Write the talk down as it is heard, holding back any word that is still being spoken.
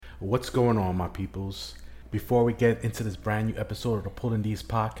What's going on, my peoples? Before we get into this brand new episode of the Pulling These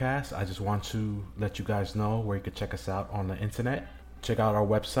podcast, I just want to let you guys know where you can check us out on the internet. Check out our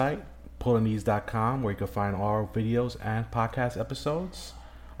website, pullingthese.com, where you can find all our videos and podcast episodes.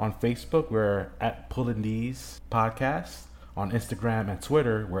 On Facebook, we're at Pulling These Podcast. On Instagram and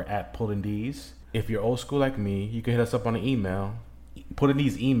Twitter, we're at Pulling These. If you're old school like me, you can hit us up on the email,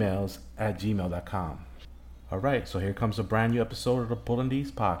 pullingtheseemails@gmail.com. All right, so here comes a brand new episode of the Pulling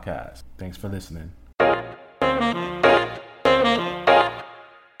These podcast. Thanks for listening.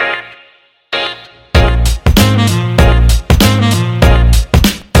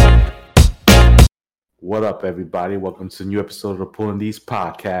 What up, everybody? Welcome to a new episode of the Pulling These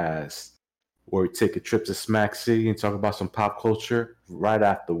podcast, where we take a trip to Smack City and talk about some pop culture right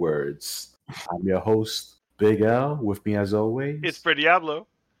afterwards. I'm your host, Big L. With me, as always, it's for Diablo.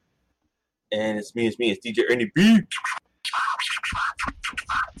 And it's me, it's DJ Ernie B.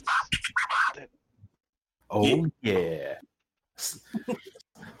 Oh, yeah.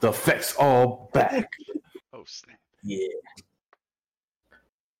 The effects all back. Oh, snap. Yeah.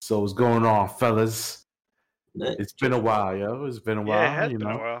 So what's going on, fellas? Nice. It's been a while, yo. It's been a while. Yeah, it has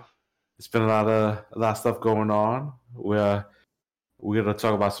been a while. It's been a lot of stuff going on. We're gonna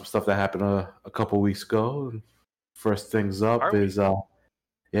talk about some stuff that happened a couple weeks ago. First things up is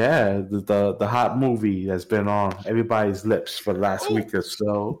the hot movie that's been on everybody's lips for the last week or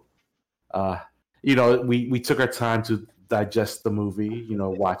so. We took our time to digest the movie,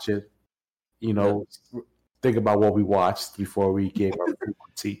 watch it, think about what we watched before we gave our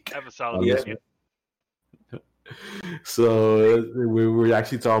critique. Have a solid opinion. So we were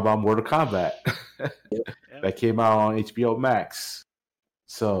actually talking about Mortal Kombat that came out on HBO Max.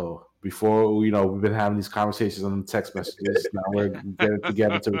 So before, we've been having these conversations on text messages. Now we're getting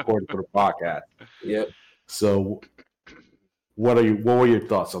together to record for the podcast. Yep. So what were your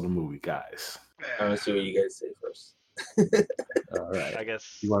thoughts on the movie, guys? I want to see what you guys say first. All right. I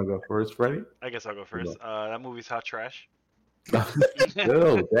guess you want to go first, Freddie? I guess I'll go first. That movie's hot trash. Oh,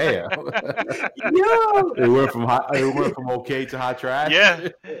 damn. Yo! It went from okay to hot trash. Yeah.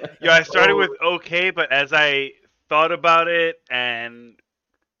 I started with okay, but as I thought about it and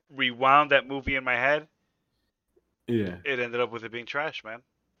rewound that movie in my head, it ended up with it being trash, man.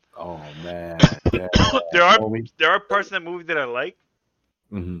 Oh man. Yeah. there are parts in that movie that I like,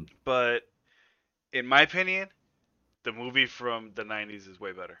 but in my opinion, the movie from the 90s is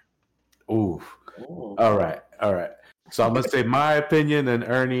way better. Ooh. All right. So I'm gonna say my opinion, and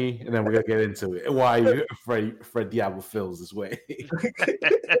Ernie, and then we're gonna get into it. Why Fred Diablo feels this way?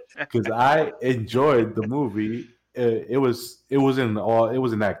 Because I enjoyed the movie. It wasn't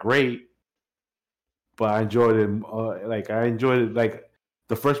that great, but I enjoyed it. Like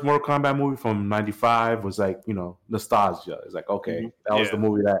the first Mortal Kombat movie from '95 was like, nostalgia. It's like, okay, that was the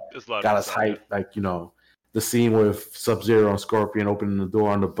movie that got us hyped. Like, the scene with Sub-Zero and Scorpion opening the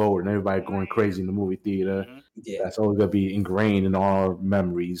door on the boat and everybody going crazy in the movie theater. Yeah. That's always going to be ingrained in all our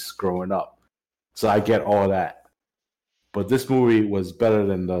memories growing up. So I get all that. But this movie was better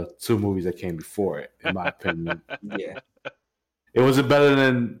than the two movies that came before it, in my opinion. Yeah. It wasn't better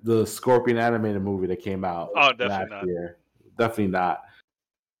than the Scorpion animated movie that came out last year. Definitely not.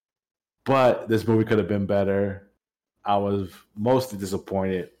 But this movie could have been better. I was mostly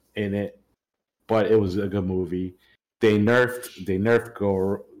disappointed in it. But it was a good movie. They nerfed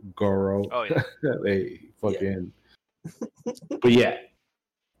Goro. Oh yeah. They fucking. But yeah,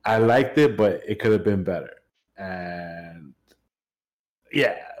 I liked it, but it could have been better. And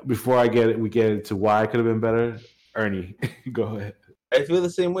yeah, before we get into why it could have been better, Ernie, go ahead. I feel the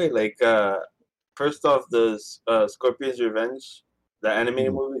same way. Like, first off, the Scorpion's Revenge, the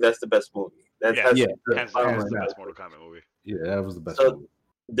animated movie, that's the best movie. That's the best Mortal Kombat movie. Yeah, that was the best movie.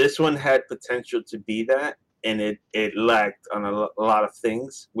 This one had potential to be that, and it lacked on a lot of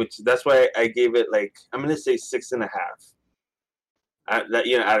things, that's why I gave it, like, I'm gonna say 6.5 out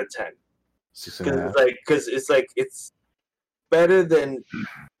of 10. 6.5. Because it's better than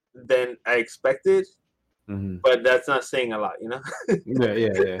I expected, but that's not saying a lot,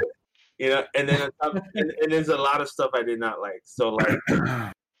 Yeah. And then on top, and there's a lot of stuff I did not like. So like,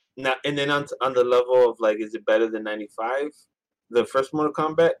 and then on the level of like, is it better than 95? The first Mortal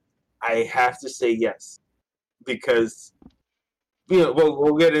Kombat, I have to say yes, because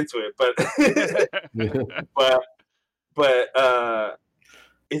we'll get into it, but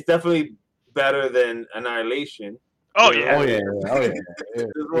it's definitely better than Annihilation. Oh yeah. It's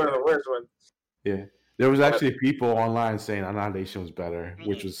one of the worst ones. Yeah, there was actually people online saying Annihilation was better,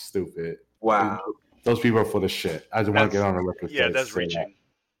 which was stupid. Wow, those people are full of shit. I just want to get on the record. Yeah, that's reaching.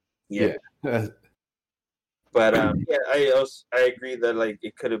 Yeah. But yeah, I agree that like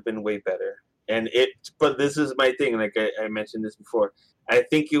it could have been way better. But this is my thing. Like I mentioned this before. I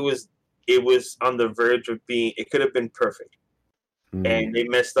think it was on the verge of being. It could have been perfect, and they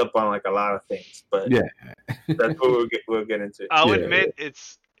messed up on like a lot of things. But yeah, that's what we'll get into. I'll admit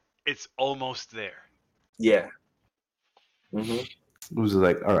it's almost there. Yeah. Mm-hmm. It was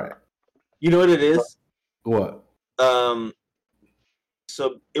like, all right. You know what it is? What?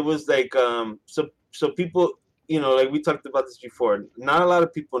 So it was like so people, like we talked about this before. Not a lot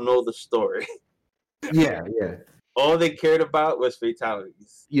of people know the story. Yeah. All they cared about was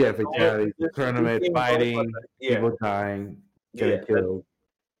fatalities. Yeah, fatalities, tournament fighting, people dying, getting killed.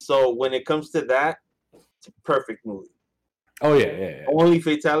 So when it comes to that, it's a perfect movie. Oh yeah. Only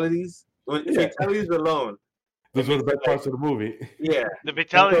fatalities. Fatalities alone. Those were the best parts of the movie. Yeah. The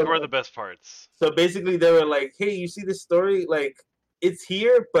fatalities were the best parts. So basically, they were like, "Hey, you see this story? Like, it's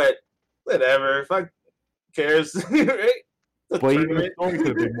here, but whatever. Fuck cares, right?" But even the story could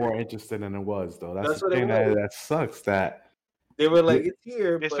have been more interesting than it was, though. That's the thing that sucks. That they were like, "It's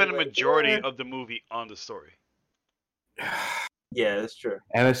here." They spent a majority of the movie on the story. Yeah, that's true.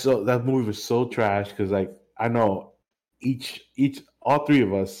 And it's that movie was so trash because, like, I know all three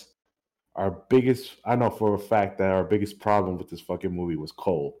of us. I know for a fact that our biggest problem with this fucking movie was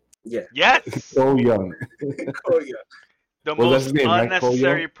Cole. Yeah. Yes. Cole Young. Cole Young. The most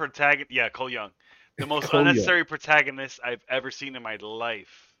unnecessary protagonist. Yeah, Cole Young. The most unnecessary protagonist I've ever seen in my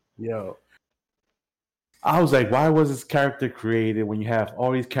life. Yo. I was like, why was this character created when you have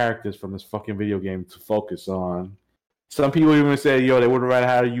all these characters from this fucking video game to focus on? Some people even say, yo, they would rather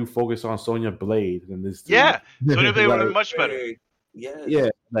have you focus on Sonya Blade than this dude. Yeah, Sonya Blade would have been much better. Yes. Yeah,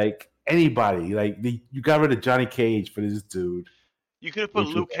 like anybody. Like you got rid of Johnny Cage for this dude. You could have put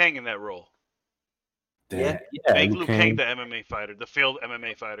Liu Kang in that role. Yeah. Make Liu Kang the MMA fighter, the failed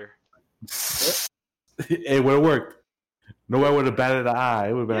MMA fighter. It would have worked. Nobody would have batted an eye.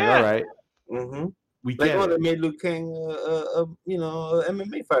 It would have been like, all right. Mm-hmm. We like, they made Liu Kang a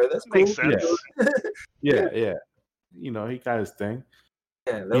MMA fighter. That's cool. Makes sense. Yeah. He got his thing.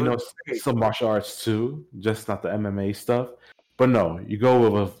 Yeah, some martial arts too, just not the MMA stuff. But no, you go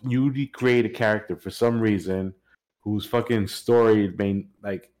with a newly created character for some reason whose fucking story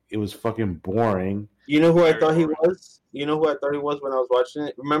it was fucking boring. You know who I thought he was? You know who I thought he was when I was watching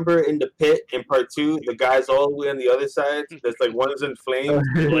it? Remember in the pit in part 2, the guy's all the way on the other side? There's like one's in flames.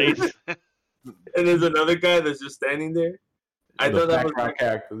 And there's another guy that's just standing there. I thought that was that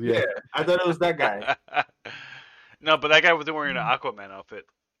character. Yeah, I thought it was that guy. No, but that guy was wearing an Aquaman outfit.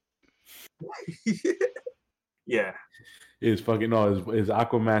 Yeah. His fucking his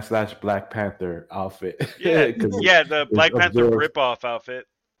Aquaman / Black Panther outfit. Yeah, the Black Panther ripoff outfit.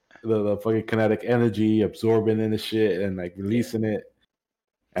 The fucking kinetic energy absorbing in the shit and like releasing it,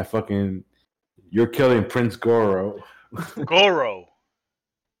 and fucking you're killing Prince Goro.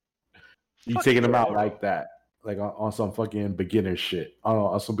 You taking him out like that, like on some fucking beginner shit,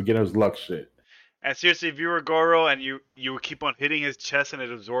 on some beginner's luck shit. And seriously, if you were Goro and you keep on hitting his chest and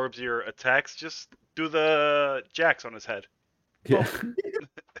it absorbs your attacks, just do the jacks on his head. Yeah.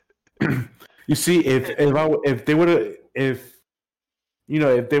 You see, if they wanted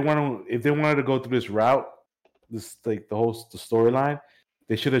to go through this route, this like the storyline,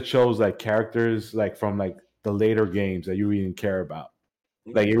 they should have chose like characters like from like the later games that you really didn't care about.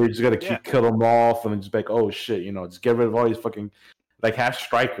 Like you were just gonna kill them off and just be like, oh shit, just get rid of all these fucking. Like have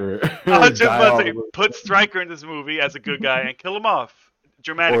Stryker. I was just about to say, put Stryker in this movie as a good guy and kill him off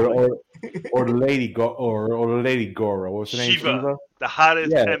dramatically. Or the lady or the lady Goro. What's her name? Shiva, the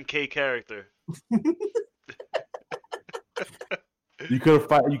hottest MK character. You could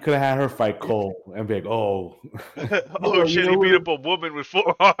have had her fight Cole and be like, oh, shit, he beat up a woman with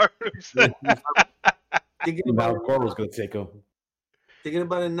 4 arms. Now Goro's gonna take him. Thinking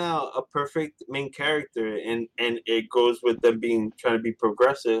about it now, a perfect main character, and it goes with them trying to be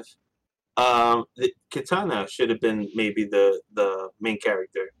progressive. The Katana should have been maybe the main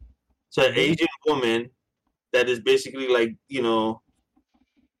character. So an Asian woman that is basically like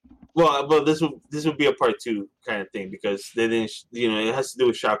well, this would be a part 2 kind of thing because they didn't, it has to do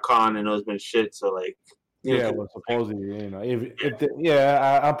with Shao Kahn and those been shit. So like, well, supposedly,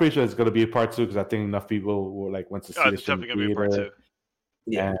 I'm pretty sure it's gonna be a part 2 because I think enough people will like went to see it's definitely gonna be a part 2.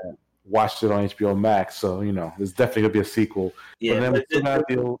 Yeah, and watched it on HBO Max, so there's definitely gonna be a sequel. Yeah, but then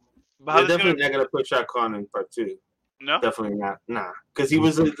they're definitely not gonna put Shao Kahn in part 2. No, definitely not. Nah, because he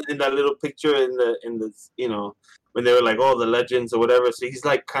was in that little picture in the when they were like all the legends or whatever. So he's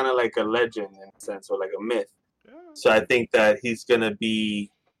like kind of like a legend in a sense, or like a myth. Yeah. So I think that he's gonna be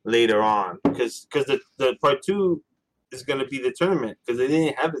later on because the part 2 is gonna be the tournament because they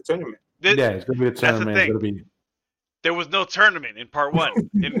didn't have the tournament. It's gonna be the tournament. That's the thing. It's gonna be There was no tournament in Part 1.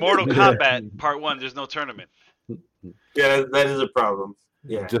 In Mortal Kombat Part 1, there's no tournament. Yeah, that is a problem.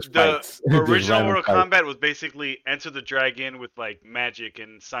 Yeah, just the fights. original Mortal Kombat was basically Enter the Dragon with like magic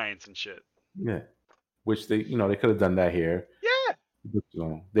and science and shit. Yeah, which they could have done that here. Yeah, but,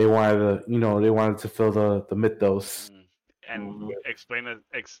 they wanted to fill the mythos and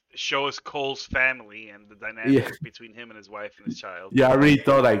show us Cole's family and the dynamics between him and his wife and his child. Yeah, I really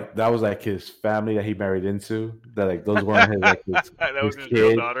thought like that was like his family that he married into. That like those weren't his like his, that was his kid.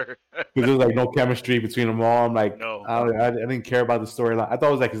 real daughter. Because there was like no chemistry between them all. I'm like, no. I didn't care about the storyline. I thought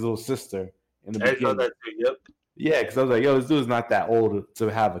it was like his little sister in the beginning. I thought that too. Yep. Yeah, because I was like, yo, this dude's not that old to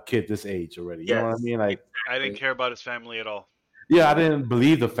have a kid this age already. You know what I mean? Like, I didn't care about his family at all. Yeah, I didn't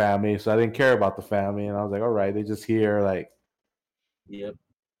believe the family, so I didn't care about the family, and I was like, all right, they just here, like. Yep.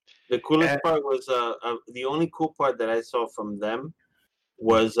 The coolest part was the only cool part that I saw from them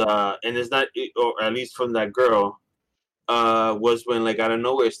was and it's not, or at least from that girl, was when like out of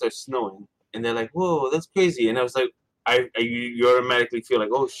nowhere it starts snowing, and they're like, "Whoa, that's crazy!" And I was like, you automatically feel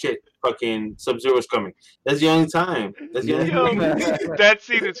like, "Oh shit, fucking Sub-Zero's coming." That's the only time. That's the only time. That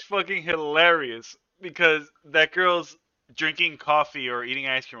scene is fucking hilarious because that girl's drinking coffee or eating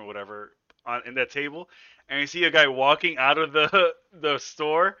ice cream or whatever in that table, and you see a guy walking out of the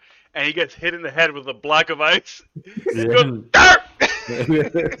store, and he gets hit in the head with a block of ice. He goes,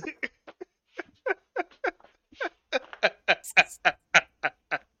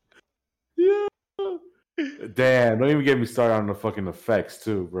 Damn! Don't even get me started on the fucking effects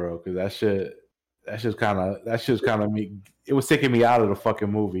too, bro. Because that's just kind of me. It was taking me out of the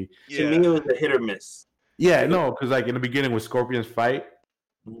fucking movie. Yeah. To me, it was a hit or miss. Yeah, no, because like in the beginning with Scorpion's fight,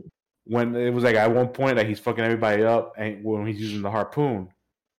 when it was like at one point like he's fucking everybody up, and when he's using the harpoon,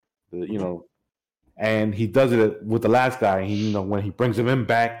 and he does it with the last guy. And he, when he brings him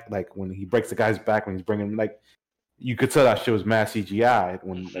back, like when he breaks the guy's back, when he's bringing him, like you could tell that shit was mass CGI.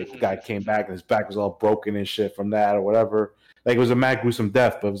 When like the guy came back and his back was all broken and shit from that or whatever. Like it was a mad gruesome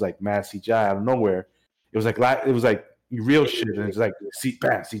death, but it was like mass CGI out of nowhere. It was like real shit, and it's like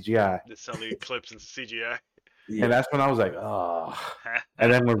bam, CGI. There's so many clips in CGI. Yeah. And that's when I was like, oh.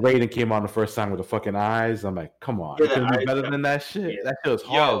 And then when Raiden came on the first time with the fucking eyes, I'm like, come on, it couldn't be better than that shit. Yeah. That shit was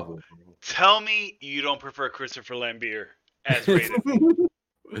horrible. Yo, tell me you don't prefer Christopher Lambert as Raiden.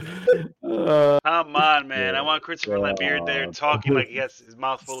 Come on, man. I want Christopher Lambert there talking like he has his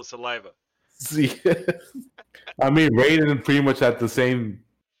mouth full of saliva. See, I mean, Raiden pretty much had the same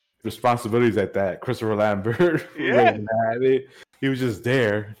responsibilities at that Christopher Lambert. Yeah. He was just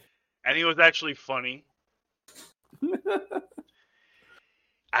there. And he was actually funny.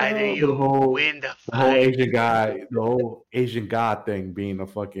 Either you win the fight. The whole Asian God thing being a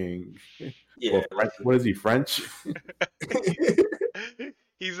fucking what is he, French?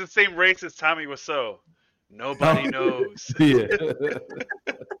 He's the same race as Tommy Wiseau. Nobody knows. Yeah.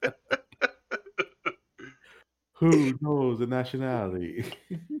 Who knows the nationality?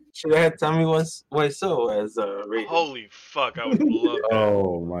 Should have had Tommy Wiseau as Raiden. Holy fuck, I would love that.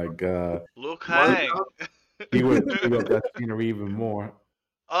 Oh my god. Luke Hang. He would have up that scenery even more.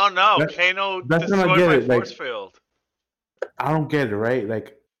 Oh no, Kano destroyed my force field. I don't get it, right?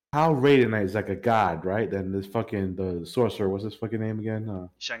 Like, how Raiden is like a god, right? Then this fucking the sorcerer, what's his fucking name again?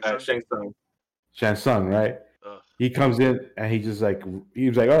 Shang Tsung. Shang Tsung, right? He comes in and he was like,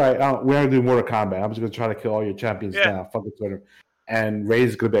 all right, we're gonna do Mortal Kombat. I'm just gonna try to kill all your champions now. Fuck it, Twitter. And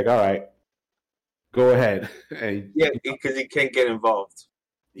Raiden's gonna be like, all right, go ahead. And, because he can't get involved.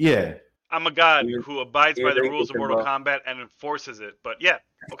 Yeah. I'm a god who abides by the rules of Mortal Kombat and enforces it. But yeah,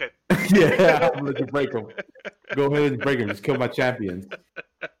 okay. Yeah, I'm gonna let you break them. Go ahead and break them. Just kill my champions.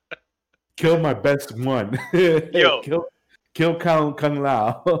 Kill my best one. Yo, kill Kung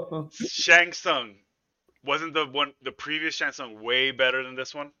Lao. Shang Tsung wasn't the previous Shang Tsung way better than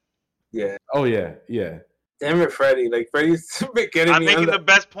this one? Yeah. Oh yeah, yeah. Damn it, Freddy! Like Freddy's getting. I'm making the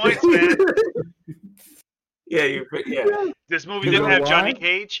best points, man. Yeah. This movie didn't have Johnny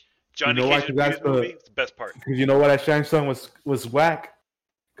Cage. Johnny Cage in this movie. It's the best part. Because you know why that Shang Tsung was whack?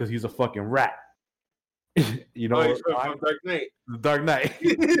 Because he's a fucking rat. You know, he's from Dark Knight. The Dark Knight.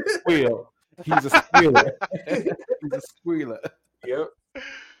 Squeal. He's a squealer. He's a squealer. Yep.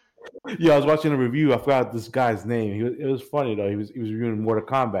 Yeah, I was watching a review. I forgot this guy's name. It was funny though. He was reviewing Mortal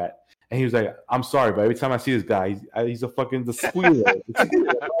Kombat, and he was like, "I'm sorry, but every time I see this guy, he's a fucking the squealer."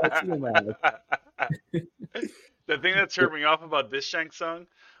 The thing that turned me off about this Shang Tsung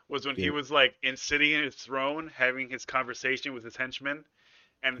was when he was like sitting in his throne, having his conversation with his henchmen,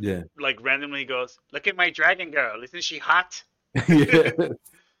 and like randomly he goes, "Look at my dragon girl, isn't she hot?" Yeah.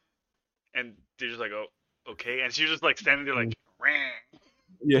 And they're just like, "Oh, okay," and she's just like standing there like, "Rang."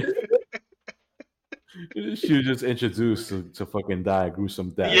 Yeah. She was just introduced to fucking die a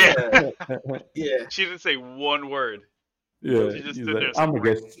gruesome death. Yeah. Yeah. She didn't say one word. Yeah, She just he's stood there. like,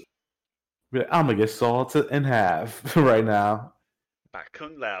 I'm gonna get sawed in half right now. By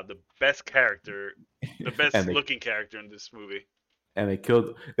Kung Lao, the best character, the best And they, looking character in this movie. and they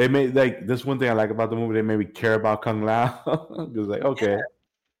killed. They made like this one thing I like about the movie. They made me care about Kung Lao. It was like, okay,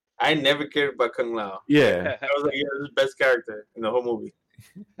 I never cared about Kung Lao. yeah, I was like, yeah, this is the best character in the whole movie.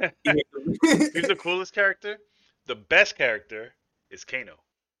 Who's the coolest character? The best character is Kano.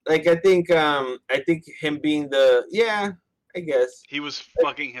 Like I think him being I guess. He was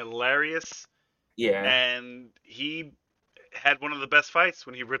fucking hilarious, Yeah. and he had one of the best fights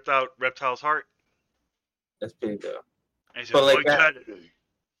when he ripped out Reptile's heart. That's pretty dope. And he said, But like "Fight that, Saturday."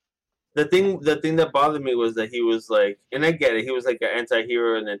 the thing that bothered me was that he was like, and I get it, he was like an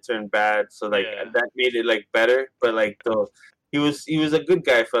anti-hero and then turned bad, so like Yeah. that made it like better. But like he was a good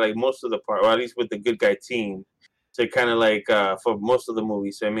guy for like most of the part, or at least with the good guy team. So kind of like for most of the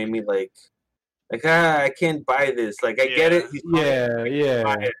movie, so it made me like I can't buy this. Like I get it, he's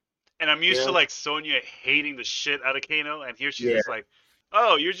yeah. And I'm used to Yeah. like Sonya hating the shit out of Kano, and here she's Yeah. just like,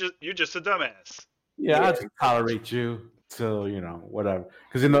 "Oh, you're just a dumbass." Yeah, I'll just tolerate you till whatever.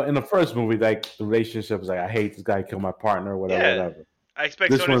 Because in the first movie, like the relationship was like, I hate this guy, kill my partner, whatever, Yeah. whatever. I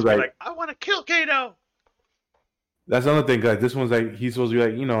expect This Sonya to one's be like- like, "I want to kill Kano." That's another thing. Like this one's like he's supposed to be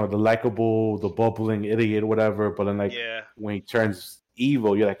like the likable, the bubbling idiot, whatever. But then like Yeah. when he turns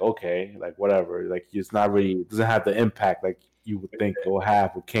evil, you're like okay, like whatever. Like it's not really doesn't have the impact like you would think it will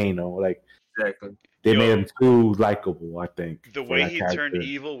have with Kano. Like exactly. they Yo. made him too likable. I think The for way that he character. turned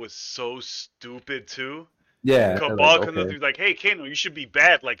evil was so stupid too. Yeah, Cabal like, comes up okay. to like, "Hey, Kano, you should be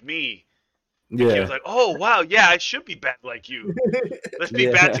bad like me." And Kano's Yeah, like, "Oh wow, yeah, I should be bad like you. Let's be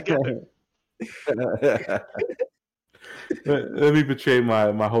bad together." Let me betray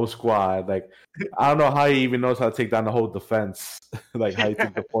my whole squad. Like I don't know how he even knows how to take down the whole defense. Like how you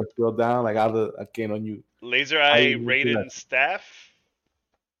take the force field down. Like I can't on you. Laser I Eye didn't even see Raiden staff.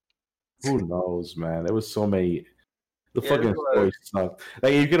 Who knows, man? It was so many. The Yeah, fucking there's a lot story of- sucked.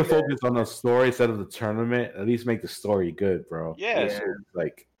 Like you gotta focus on the story instead of the tournament. At least make the story good, bro. Yeah. This was,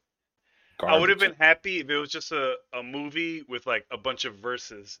 like I would have garbage. been happy if it was just a movie with like a bunch of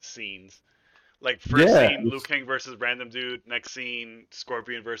versus scenes. Like first Yeah, scene, it's- Liu Kang versus random dude. Next scene,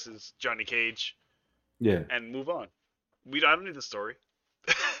 Scorpion versus Johnny Cage, Yeah, and move on. I don't need the story.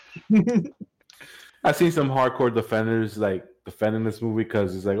 I seen some hardcore defenders like defending this movie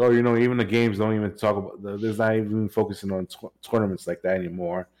because it's like, oh, even the games don't even talk about. There's not even focusing on tournaments like that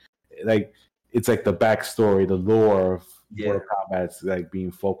anymore. Like it's like the backstory, the lore of Mortal Kombat's like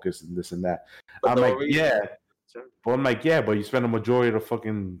being focused and this and that. But I'm the like, reason- yeah. But I'm like, yeah, but you spend the majority of the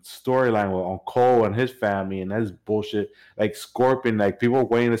fucking storyline on Cole and his family and his bullshit. Like Scorpion, like people are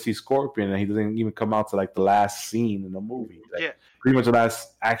waiting to see Scorpion, and he doesn't even come out to like the last scene in the movie. Like, Yeah. pretty much the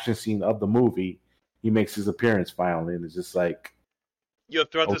last action scene of the movie, he makes his appearance finally, and it's just like, Yo,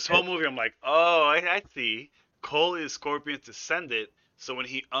 throughout this Okay. whole movie, I'm like, oh, I see. Cole is Scorpion's descendant, so when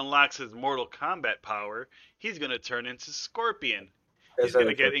he unlocks his Mortal Kombat power, he's gonna turn into Scorpion. He's That's gonna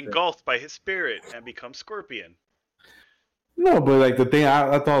what get I said. engulfed by his spirit and become Scorpion. no, but like the thing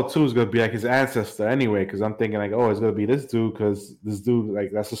I thought too is gonna be like his ancestor anyway, because I'm thinking like, oh, it's gonna be this dude because this dude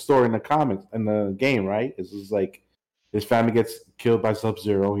like that's the story in the comics in the game, right? It's just like his family gets killed by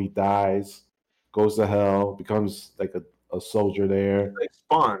Sub-Zero, he dies, goes to hell, becomes like a soldier there. Like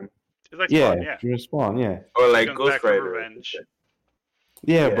Spawn It's like Yeah, Spawn, yeah. Junior Spawn, yeah. or like Comes Ghost back for Rider. revenge.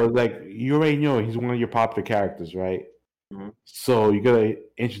 Yeah, Yeah. but like you already know he's one of your popular characters, right? Mhm. So you gotta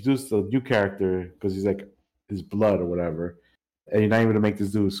introduce the new character because he's like his blood or whatever, and you're not even gonna make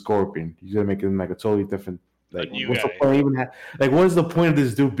this dude Scorpion. You're gonna make him like a totally different. Like, new what's guy. the point? Like, what is the point of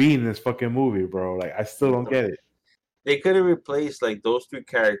this dude being in this fucking movie, bro? Like, I still don't get it. They could have replaced like those three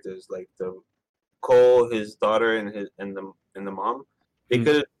characters, like the Cole, his daughter, and the mom. They Hmm.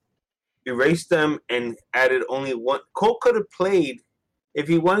 could have erased them and added only one. Cole could have played if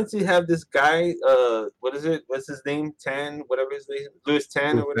he wanted to have this guy. What is it? What's his name? Tan, whatever his name, Louis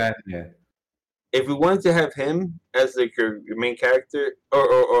Tan or whatever. Yeah, If we wanted to have him as like your main character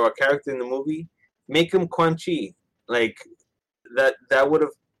or a character in the movie, make him Quan Chi. Like that would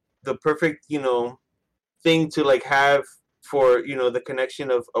have the perfect thing to like have for the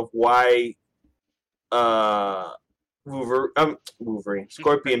connection of why Wolverine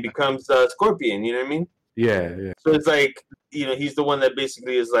Scorpion becomes Scorpion. You know what I mean? yeah. So it's like he's the one that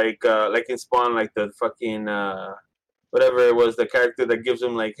basically is like in Spawn, like the fucking whatever it was, the character that gives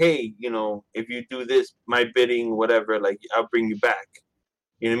him like, hey, if you do this, my bidding, whatever, like I'll bring you back.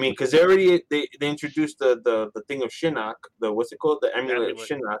 You know what I mean? Because they introduced the thing of Shinnok, the what's it called, the amulet of Amulet.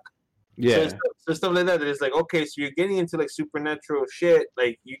 Shinnok. Yeah. So stuff like that. It's like, okay, so you're getting into like supernatural shit.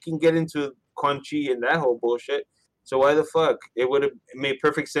 Like you can get into Quan Chi and that whole bullshit. So why the fuck? It would have made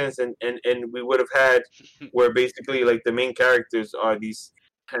perfect sense, and we would have had where basically like the main characters are these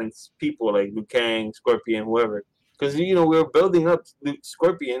hence people like Liu Kang, Scorpion, whoever. Because we were building up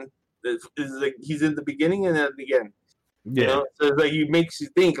Scorpion. Is like he's in the beginning and at the end. Yeah. So it's like he makes you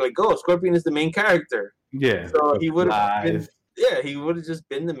think like, oh, Scorpion is the main character. Yeah. So he would have. He would have just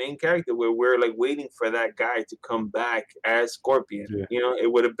been the main character where we're like waiting for that guy to come back as Scorpion. Yeah.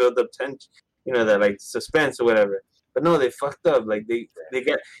 It would have built up tension, that like suspense or whatever. But no, they fucked up. Like they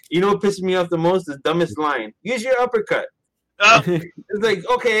got. What pisses me off the most? The dumbest line. Use your uppercut. Oh. It's like,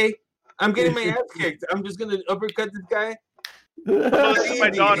 okay, I'm getting my ass kicked. I'm just gonna uppercut this guy. Well, this is my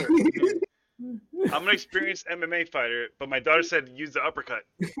daughter. I'm an experienced MMA fighter, but my daughter said use the uppercut.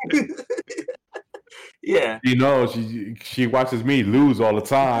 Yeah. She watches me lose all the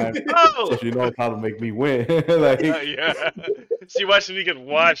time. Oh! So she knows how to make me win. Yeah. She watches me get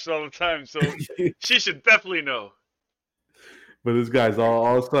watched all the time, so she should definitely know. But this guy's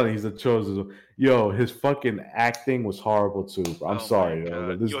all of a sudden he's a chosen. Yo, his fucking acting was horrible too. Bro. I'm sorry,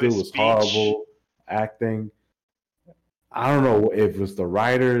 yo. This dude was horrible acting. I don't know if it's the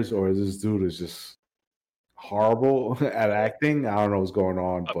writers or this dude is just horrible at acting. I don't know what's going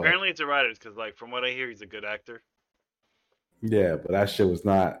on. Apparently, it's the writers because, like, from what I hear, he's a good actor. Yeah, but that shit was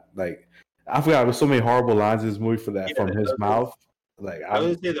not like. I forgot. There was so many horrible lines in this movie from his mouth. Like I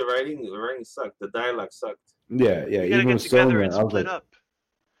would say the writing sucked. The dialogue sucked. Yeah. You gotta get together and split up.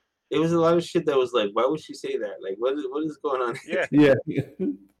 It was a lot of shit that was like, why would she say that? Like, what is going on? Yeah.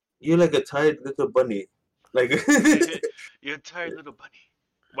 You're like a tired little bunny. Like you're a tired little bunny.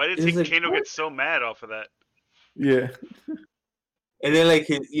 Why did Kano get so mad off of that? Yeah. And then like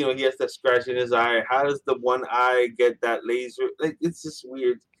he has that scratch in his eye. How does the one eye get that laser? Like it's just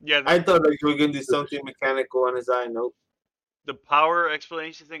weird. Yeah. I thought like we were gonna do something mechanical on his eye. Nope. The power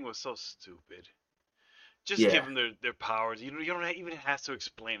explanation thing was so stupid. Just give them their powers. You don't even have to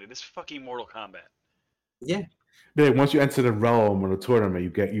explain it. It's fucking Mortal Kombat. Yeah. But once you enter the realm of the tournament,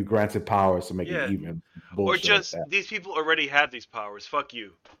 you granted powers to make it even. Or just these people already have these powers. Fuck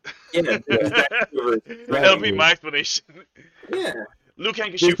you. Yeah. That'll be my explanation. Yeah. Liu Kang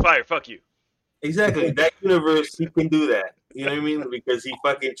can shoot fire. Fuck you. Exactly. That universe, he can do that. You know what I mean? Because he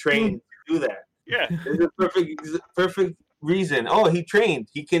fucking trained to do that. Yeah. There's a perfect reason. Oh, he trained.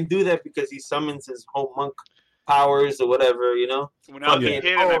 He can do that because he summons his whole monk powers or whatever, When I was a kid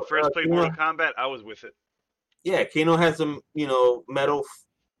and I first played Mortal Kombat, I was with it. Yeah, Kano has some, metal,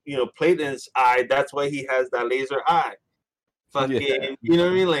 plate in his eye. That's why he has that laser eye. Fucking, you know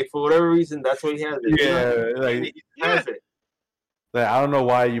what I mean? Like, for whatever reason, that's why he has it. Yeah, he has it. Like, I don't know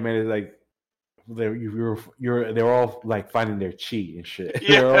why you made it like they're all like finding their chi and shit.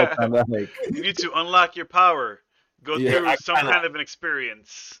 Yeah. They're all kind of like you need to unlock your power. Go through some kind of an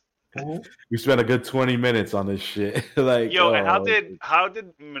experience. We spent a good 20 minutes on this shit. Like, and how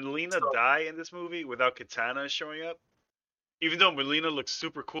did Melina die in this movie without Katana showing up? Even though Melina looks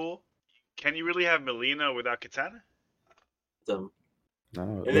super cool, can you really have Melina without Katana?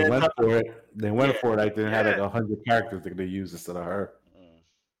 No, they went for it. They went for it. Like they had like 100 characters that they use instead of her.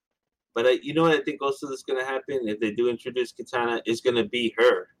 But you know what I think also is going to happen if they do introduce Katana is going to be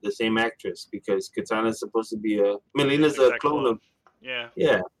her, the same actress, because Katana is supposed to be Melina's a clone of.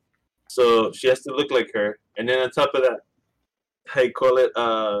 Yeah. So she has to look like her, and then on top of that, I call it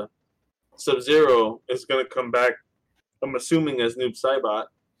Sub-Zero is going to come back. I'm assuming as Noob Saibot.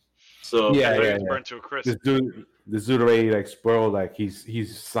 So burnt to a crisp. This dude already like spoiled, like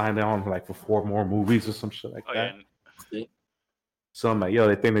he's signed on like for 4 more movies or some shit like that. Yeah. So I'm like,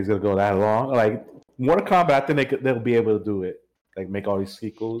 they think it's gonna go that long. Like Mortal Kombat, I think they'll be able to do it. Like make all these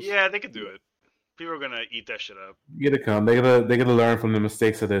sequels. Yeah, they could do it. People are gonna eat that shit up. They're gonna learn from the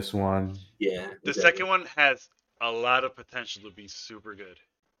mistakes of this one. Yeah. The second one has a lot of potential to be super good.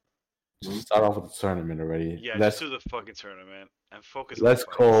 Just start off with the tournament already. Yeah, let's do the fucking tournament and focus. Let's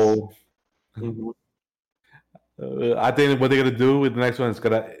Cole. Mm-hmm. I think what they're gonna do with the next one is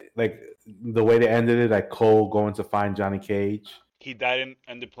gonna like the way they ended it, like Cole going to find Johnny Cage. He died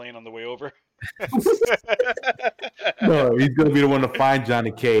in the plane on the way over. No, he's gonna be the one to find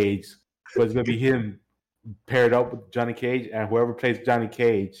Johnny Cage, but it's gonna be him paired up with Johnny Cage, and whoever plays Johnny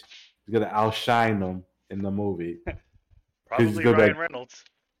Cage is gonna outshine them in the movie. Probably Ryan Reynolds.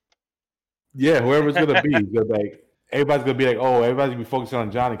 Yeah, whoever's gonna be, everybody's gonna be like, oh, everybody's gonna be focusing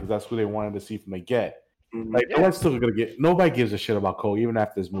on Johnny because that's who they wanted to see from the get. Like, no one's still gonna get. Nobody gives a shit about Cole even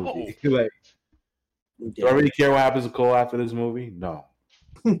after this movie. Like, do I really care what happens to Cole after this movie? No,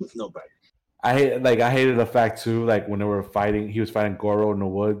 nobody. I hated the fact too. Like when they were fighting, he was fighting Goro in the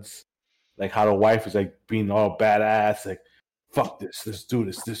woods, like how the wife is like being all badass, like fuck this, let's do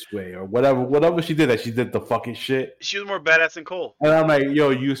this way, or whatever she did, that she did the fucking shit. She was more badass than Cole. And I'm like, yo,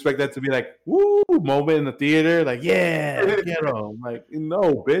 you expect that to be like, woo, moment in the theater? Like, yeah, get him. Like,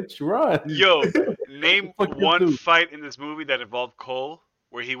 no, bitch, run. Yo, name one do? fight in this movie that involved Cole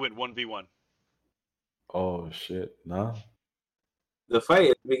where he went 1v1. Oh, shit, no. The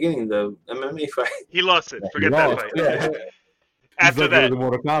fight at the beginning, the MMA fight. He lost it. Forget that fight. Yeah. After that, it was in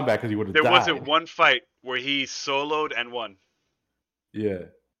Mortal Kombat because he would have there died. wasn't one fight where he soloed and won. Yeah.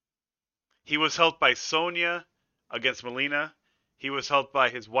 He was helped by Sonya against Melina. He was helped by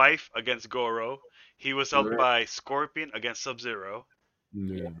his wife against Goro. He was helped by Scorpion against Sub-Zero.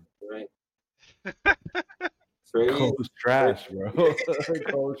 Yeah. Right. Cole's trash, bro.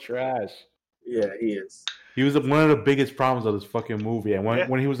 Cole's trash. Yeah, he is. He was one of the biggest problems of this fucking movie. And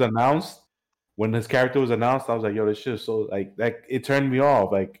when he was announced, when his character was announced, I was like, yo, this shit is so, like, that, it turned me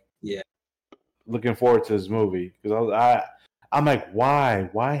off. Like, yeah, looking forward to this movie. Because I'm like, why?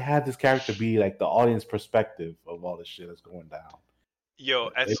 Why had this character be, like, the audience perspective of all this shit that's going down? Yo,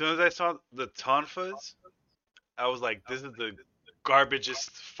 as soon as I saw the Tonfas, I was like, this is the garbagest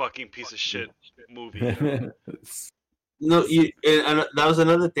fucking piece of shit movie. No, and that was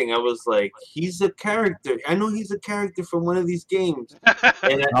another thing. I was like, he's a character. I know he's a character from one of these games.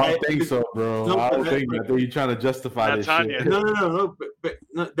 And I don't think so, bro. I don't think that. You're trying to justify this shit. No. But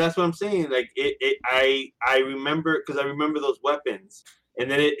no, that's what I'm saying. Like, I remember, because I remember those weapons. And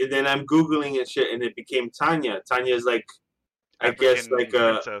then I'm Googling and shit, and it became Tanya. Tanya is like, I guess, like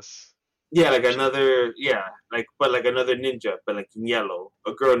princess. Like another, but like another ninja, but like in yellow,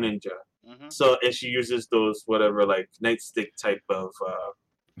 a girl ninja. Mm-hmm. So, and she uses those whatever, like nightstick type of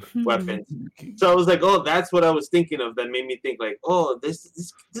weapons. So I was like, oh, that's what I was thinking of. That made me think like, oh, this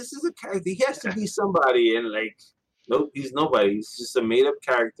is a character. He has to be somebody, and like, nope, he's nobody. He's just a made up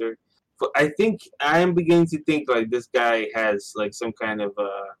character. But I think I am beginning to think like this guy has like some kind of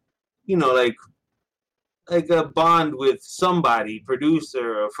like a bond with somebody,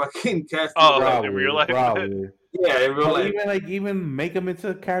 producer or fucking casting. Oh, in real life. Probably. Yeah, in real life. Even make them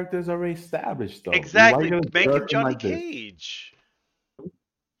into characters already established though. Exactly, make him Johnny Cage.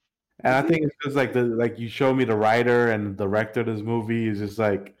 And I think it's just like you show me the writer and the director of this movie is just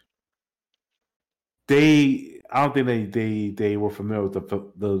like I don't think they were familiar with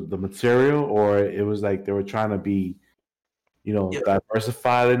the material, or it was like they were trying to be,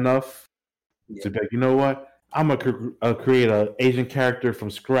 diversified enough to be like, you know what, I'm gonna create an Asian character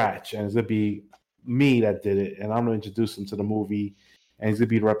from scratch, and it's gonna be me that did it, and I'm gonna introduce him to the movie, and he's gonna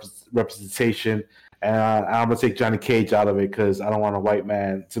be representation, and I'm gonna take Johnny Cage out of it because I don't want a white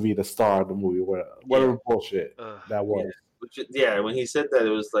man to be the star of the movie. Whatever bullshit that was. Yeah, when he said that, it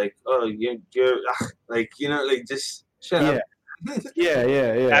was like, oh, you're like, like just shut up.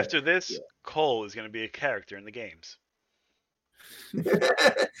 Yeah. After this, Cole is gonna be a character in the games.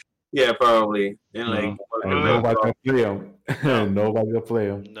 Yeah, probably. And like, nobody can play him. Nobody can play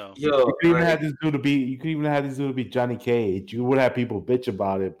him. No. You could even have this dude to be Johnny Cage. You would have people bitch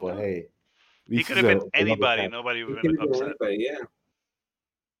about it, but hey, he could have been anybody. Nobody would have been upset.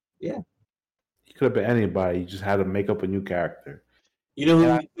 Yeah. He could have been anybody. You just had to make up a new character. You know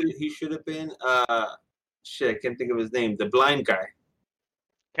who he should have been? Shit, I can't think of his name. The blind guy.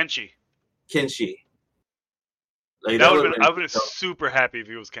 Kenshi. Like, I would have been super happy if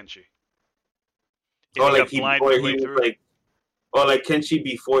he was Kenshi. Like Kenshi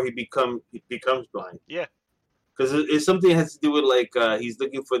before he becomes blind. Yeah. Because it's something that has to do with like he's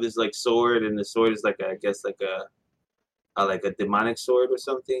looking for this like sword, and the sword is like I guess like a demonic sword or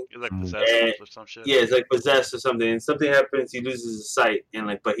something. It's like possessed or some shit. Yeah, it's like possessed or something. And something happens, he loses his sight, and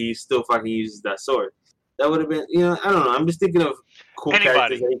like, but he still fucking uses that sword. That would have been, I don't know. I'm just thinking of cool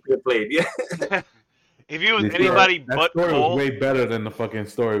characters that he could have played. Yeah. If he was anybody but story Cole, was way better than the fucking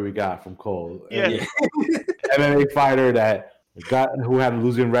story we got from Cole. Yeah. MMA fighter who had a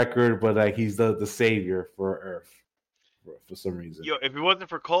losing record, but like he's the savior for Earth for some reason. Yo, if it wasn't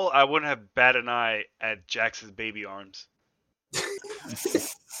for Cole, I wouldn't have batted an eye at Jax's baby arms.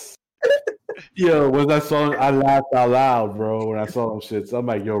 Yo, when I saw him, I laughed out loud, bro. When I saw them shits, I'm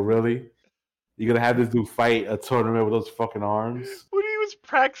like, yo, really? You gonna have this dude fight a tournament with those fucking arms? When he was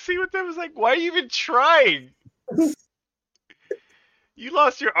practicing with them, I was like, why are you even trying? You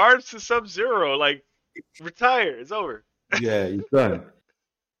lost your arms to Sub-Zero. Like, retire. It's over. Yeah, he's done.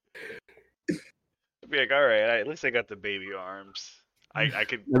 I'd be like, all right, at least I got the baby arms. I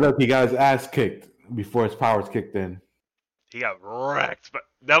could. Look, he got his ass kicked before his powers kicked in. He got wrecked, but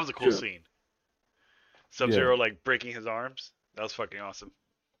that was a cool scene. Sub-Zero like breaking his arms. That was fucking awesome.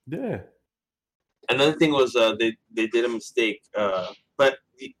 Yeah. Another thing was they did a mistake, but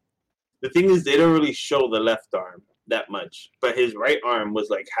the thing is, they don't really show the left arm that much, but his right arm was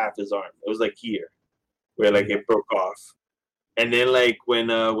like half his arm. It was like here, where like it broke off, and then like when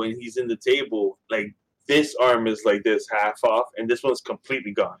he's in the table, like this arm is like this half off, and this one's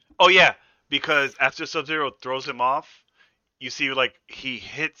completely gone. Oh yeah, because after Sub-Zero throws him off, you see like he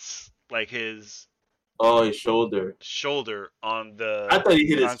hits like his shoulder on the. I thought he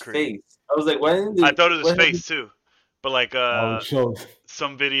hit concrete. his face. I was like, why didn't I thought it was his face too, but like shoulder.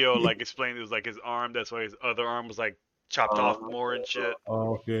 some video like explained it was like his arm. That's why his other arm was like chopped off more and shit.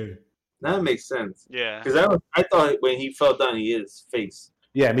 Oh, okay. That makes sense. Yeah. Because I thought when he fell down, he hit his face.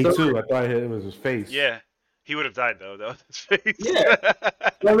 Yeah, me too. I thought it was his face. Yeah. He would have died though. That was his face. Yeah.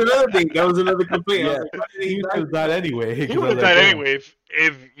 That was another thing. That was another complaint. Yeah. I was like, why did He would have died anyway. He would have died anyway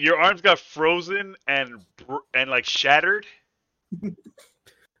if your arms got frozen and like shattered.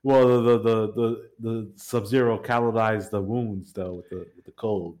 Well, the Sub-Zero calorized the wounds though with the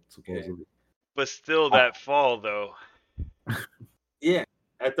cold supposedly. But still, that fall though. Yeah,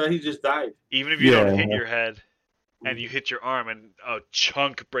 I thought he just died. Even if you don't hit your head, and you hit your arm, and a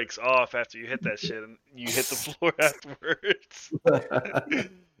chunk breaks off after you hit that shit, and you hit the floor afterwards.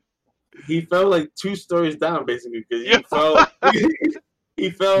 He fell like 2 stories down, basically, because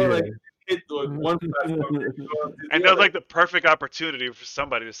he fell like hit like one platform. And that was like the perfect opportunity for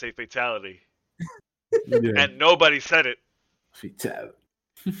somebody to say fatality. Yeah. And nobody said it. Fatality.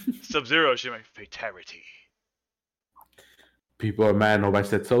 Sub-Zero should make fatality. People are mad nobody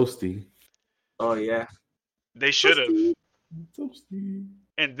said toasty. Oh yeah. They should have. Toasty.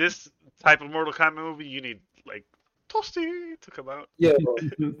 In this type of Mortal Kombat movie, you need like Toasty to come out. Yeah.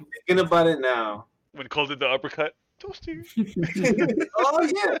 Thinking about it now. When Cole did the uppercut, Toasty. Oh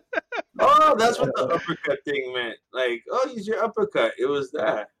yeah. Oh, that's what the uppercut thing meant. Like, oh, use your uppercut. It was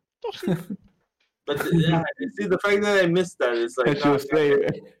that. But see, the fact that I missed that is like.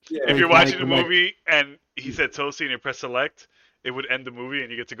 If you're watching the movie and he said Toasty and you press select, it would end the movie and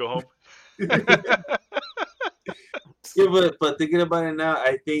you get to go home. Yeah, but thinking about it now,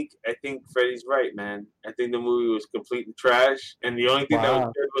 I think Freddie's right, man. I think the movie was completely trash, and the only thing that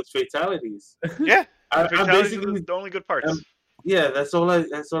was good was fatalities. Yeah, fatalities are the only good parts. Yeah, that's all I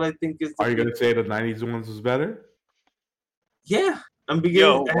think is. Are you gonna say the '90s ones was better? Yeah, I'm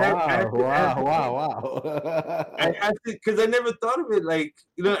beginning. Wow. I had to, because I never thought of it like,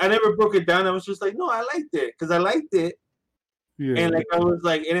 I never broke it down. I was just like, no, I liked it because I liked it. Yeah. And like I was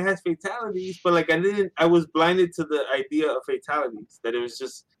like, and it has fatalities, but like I was blinded to the idea of fatalities. That it was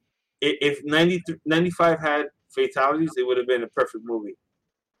just, if 95 had fatalities, it would have been a perfect movie.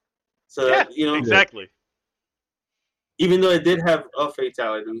 So yeah, exactly. Even though it did have a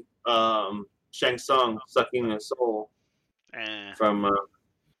fatality, Shang Tsung sucking a soul from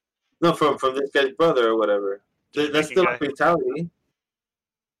this guy's brother or whatever. That's still a fatality.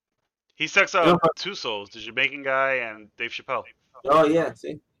 He sucks out 2 souls, the Jamaican guy and Dave Chappelle. Oh, yeah,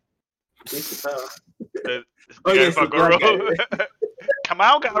 see? Dave Chappelle. The guy about Goro. Come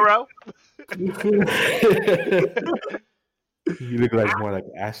out, Goro. You look like more like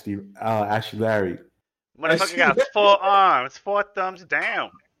Ashley Larry. Motherfucker got 4 arms, 4 thumbs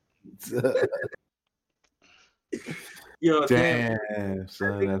down. Yo, damn,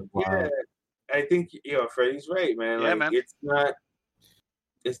 son, that's wild. I think Freddie's right, man. Yeah, like, man.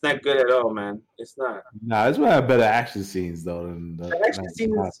 It's not good at all, man. It's not. Nah, it's one of the better action scenes though. Than the action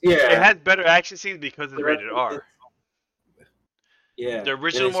scenes, yeah. It has better action scenes because it's rated R. Yeah. The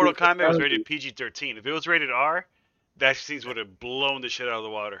original Mortal Kombat was rated PG-13. If it was rated R, the action scenes would have blown the shit out of the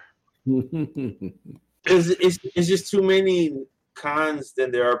water. It's just too many cons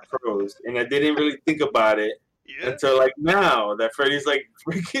than there are pros, and I didn't really think about it until like now that Freddy's like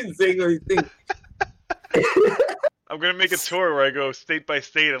freaking saying all these things. I'm gonna make a tour where I go state by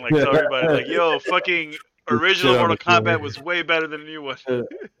state and like tell everybody like, yo, fucking original Mortal Kombat was way better than the new one.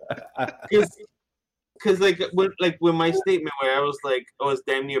 Because like when my statement where I was like, oh, it's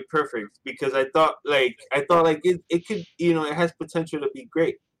damn near perfect, because I thought like it could, it has potential to be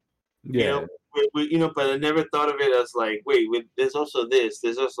great. Yeah. But I never thought of it as like, wait, there's also this,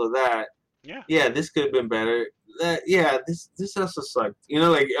 there's also that. Yeah. Yeah, this could have been better. This also sucked.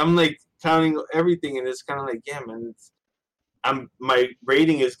 Like I'm like counting everything, and it's kind of like, yeah, man. My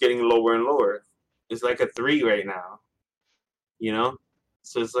rating is getting lower and lower. It's like a 3 right now.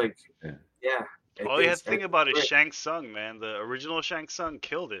 So it's like, yeah. All you have to think about is Shang Tsung, man. The original Shang Tsung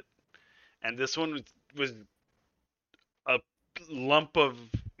killed it, and this one was a lump of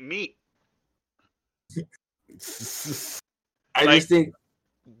meat. I just think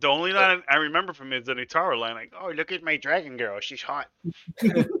the only line I remember from it is the Nitaro line, like, "Oh, look at my dragon girl, she's hot."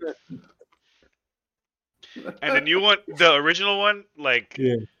 And the new one, the original one, like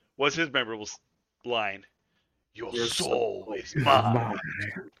What's his memorable line? Your soul is Mine. mine.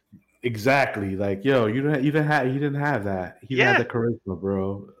 Exactly. Like, yo, you didn't have that. He didn't have the charisma,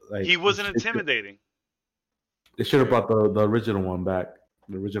 bro. Like, he wasn't intimidating. They should have brought the original one back,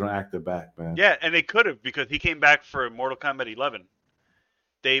 the original actor back, man. Yeah, and they could have because he came back for Mortal Kombat 11.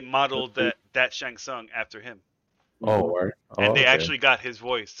 They modeled that Shang Tsung after him. Oh, right. And they actually got his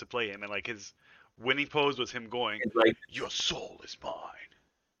voice to play him, and like his winning pose was him going, like, "Your soul is mine."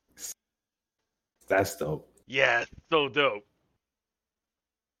 That's dope. Yeah, so dope.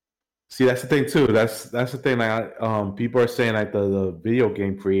 See, that's the thing too. That's the thing. Like, people are saying like the video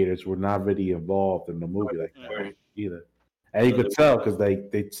game creators were not really involved in the movie like that either, and you could tell because the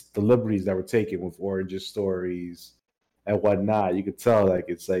liberties that were taken with origin stories and whatnot. You could tell like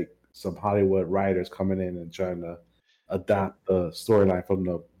it's like some Hollywood writers coming in and trying to adapt the storyline from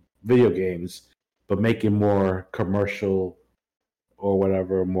the video games, but make it more commercial or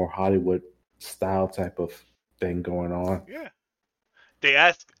whatever, more Hollywood style type of thing going on. Yeah. They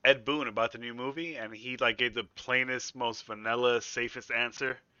asked Ed Boon about the new movie, and he like gave the plainest, most vanilla, safest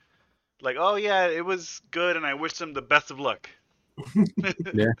answer. Like, oh yeah, it was good, and I wish them the best of luck.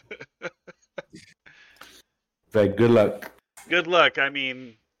 Yeah. Like, good luck. Good luck. I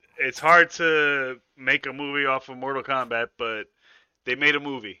mean, it's hard to make a movie off of Mortal Kombat, but they made a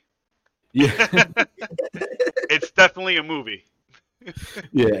movie. Yeah. It's definitely a movie.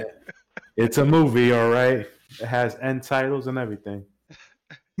 Yeah. It's a movie, all right. It has end titles and everything.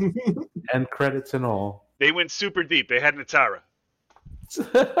 End credits and all. They went super deep. They had Natara. This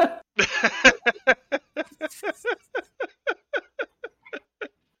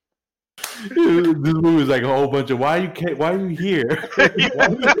movie is like a whole bunch of why are you here?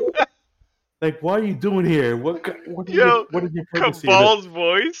 Why are you doing here? What is your purpose Cabal's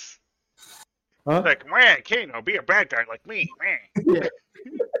voice? Huh? Like, man, Kano, be a bad guy like me, man. Yeah.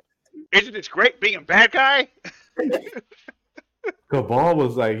 Isn't it great being a bad guy? Cabal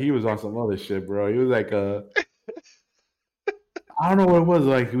was like, he was on some other shit, bro. He was like I don't know what it was.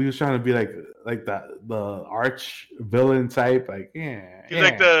 Like, he was trying to be like the arch villain type. Like, he's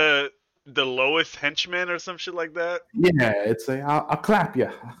like the lowest henchman or some shit like that. Yeah, it's like I'll clap you.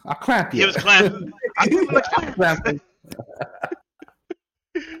 I'll clap you. He was clapping. I'll clap you.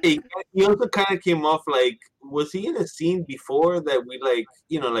 He also kind of came off like, was he in a scene before that we like,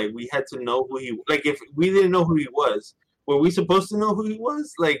 we had to know who he, like, if we didn't know who he was, were we supposed to know who he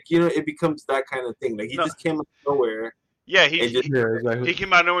was? Like, it becomes that kind of thing. Like, he just came out of nowhere. Yeah, he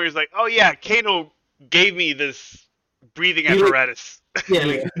came out of nowhere. He was like, oh yeah, Kano gave me this breathing apparatus. Yeah,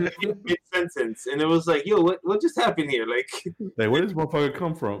 like mid-sentence, and it was like, yo, what just happened here? Like, where does this motherfucker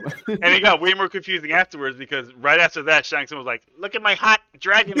come from? And it got way more confusing afterwards because right after that, Shang Tsung was like, look at my hot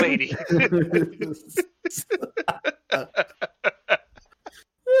dragon lady.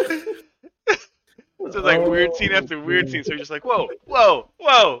 So it's like weird scene after weird scene. So you're just like, whoa.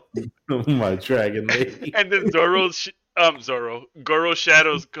 My dragon lady. And then Goro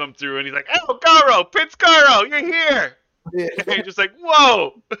shadows come through, and he's like, oh, Goro, Prince Goro, you're here. Yeah. And you're just like,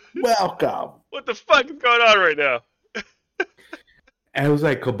 whoa. Welcome. What the fuck is going on right now? And it was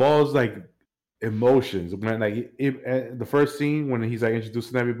like Cabal's like emotions. When like the first scene when he's like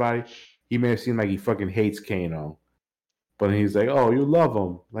introducing everybody, he made it seem like he fucking hates Kano. But he's like, oh, you love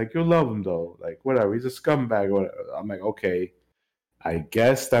him. Like, you'll love him though. Like, whatever. He's a scumbag or whatever. I'm like, okay. I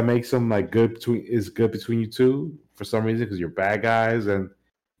guess that makes him like good between you two for some reason because you're bad guys, and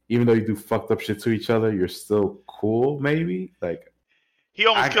even though you do fucked up shit to each other, you're still cool. Maybe like he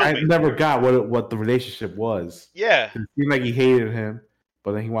almost killed me. I never got what the relationship was. Yeah, it seemed like he hated him,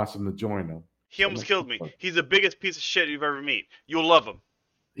 but then he wants him to join him. He almost killed me. He's the biggest piece of shit you've ever met. You'll love him.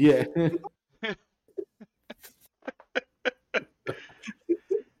 Yeah.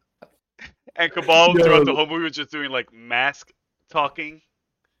 And Cabal throughout the whole movie was just doing like mask talking.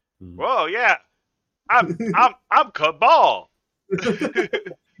 Whoa, yeah, I'm Cabal.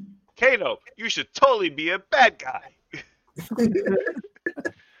 Kano, you should totally be a bad guy.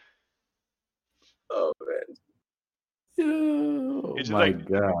 Oh man. It's just like,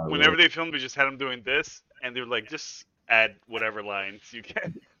 God, whenever they filmed, they just had him doing this, and they were like, just add whatever lines you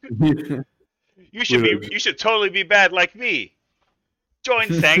can. You should totally be bad like me. Join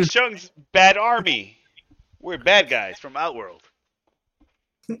Shang Tsung's bad army. We're bad guys from Outworld.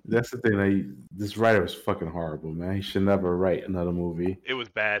 That's the thing. This writer was fucking horrible, man. He should never write another movie. It was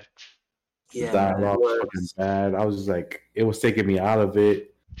bad. Yeah, the dialogue was fucking bad. I was just like, it was taking me out of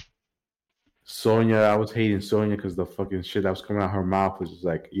it. Sonya, I was hating Sonya because the fucking shit that was coming out of her mouth was just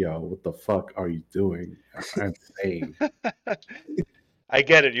like, yo, what the fuck are you doing? I'm insane. I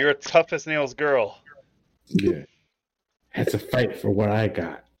get it. You're a tough as nails girl. Yeah. Had to fight for what I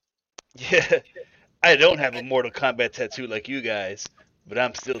got. Yeah, I don't have a Mortal Kombat tattoo like you guys, but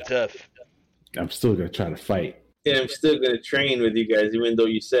I'm still tough. I'm still gonna try to fight. And I'm still gonna train with you guys, even though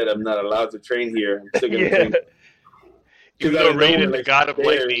you said I'm not allowed to train here. I'm still gonna Yeah. train. Even Because though I know Raiden, when, the like, god of there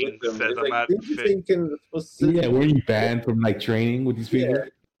lightning, with them, says it's I'm like, not didn't you fit. say you can supposed to? Yeah, weren't you banned from like training with these people? Yeah.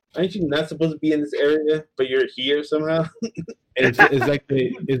 Aren't you not supposed to be in this area, but you're here somehow? It's like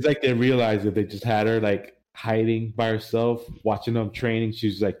they realized that they just had her like hiding by herself, watching them training.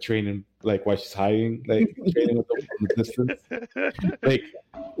 She's like training like while she's hiding, like training with them from the distance. Like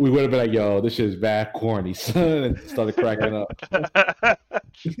we would have been like, "Yo, this shit is bad, corny, son," and started cracking up.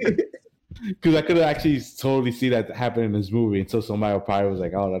 Because I could have actually totally see that happen in this movie until somebody probably was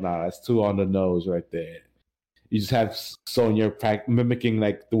like, "Oh no, that's too on the nose right there." You just have Sonya mimicking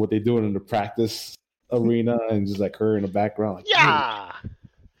like what they're doing in the practice arena, and just like her in the background. Like, Yeah. "Hey,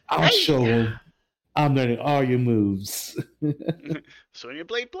 I'll show him. I'm learning all your moves." Sonya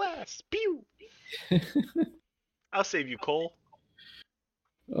Blade Blast. Pew. I'll save you, Cole.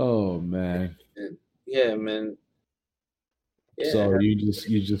 Oh man. Yeah, man. Yeah. So you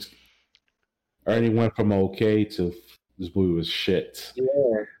just Ernie went from okay to this movie was shit. Yeah.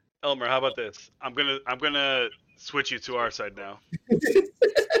 Elmer, how about this? I'm gonna switch you to our side now.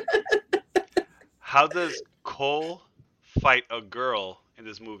 How does Cole fight a girl in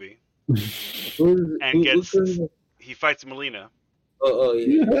this movie? He fights Melina. Oh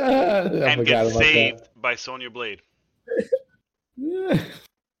yeah. And gets saved by Sonya Blade. Yeah.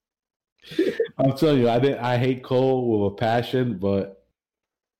 I'm telling you, I hate Cole with a passion, but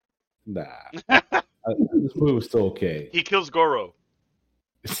nah. This movie was still okay. He kills Goro.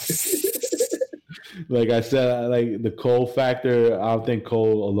 Like I said, like the Cole factor, I don't think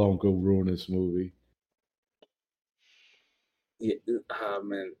Cole alone could ruin this movie. Yeah. Oh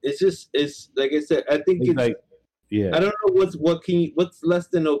man. It's like I said, I think it's like, yeah. I don't know what's less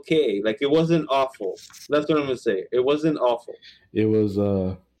than okay. Like it wasn't awful. That's what I'm gonna say. It wasn't awful. It was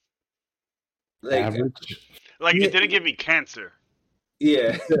like average. Like it didn't give me cancer.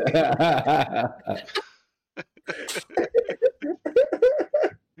 Yeah.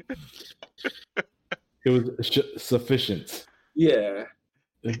 It was sufficient. Yeah.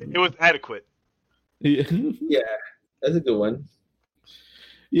 It was adequate. Yeah, that's a good one.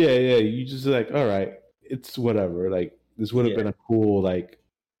 Yeah. You just like, all right, it's whatever. Like this would have been a cool like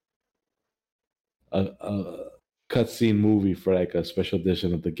a cutscene movie for like a special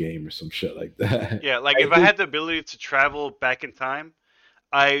edition of the game or some shit like that. Yeah, like if I had the ability to travel back in time,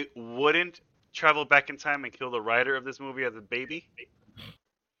 I wouldn't travel back in time and kill the writer of this movie as a baby.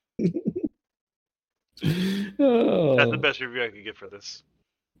 Oh. That's the best review I could get for this.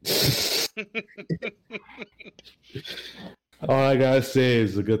 All I gotta say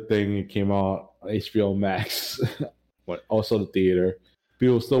is a good thing it came out on HBO Max, but also the theater.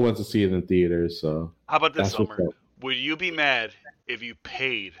 People still went to see it in the theater. So how about this, Summer? Would you be mad if you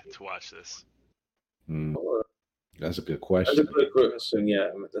paid to watch this? That's a good question. That's a good question. Yeah,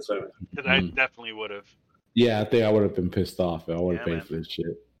 that's what I meant. Because I definitely would have. Yeah, I think I would have been pissed off if I would have paid for this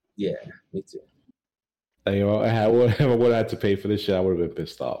shit. Yeah, me too. Like, if I would have had to pay for this shit, I would have been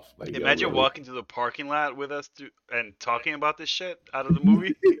pissed off. Like, imagine walking to the parking lot with us and talking about this shit out of the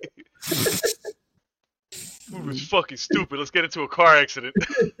movie. This movie's fucking stupid. Let's get into a car accident.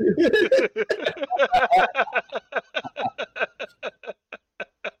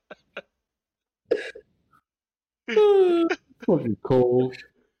 Fucking Cole.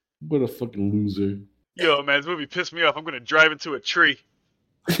 What a fucking loser. Yo, man, this movie pissed me off. I'm going to drive into a tree.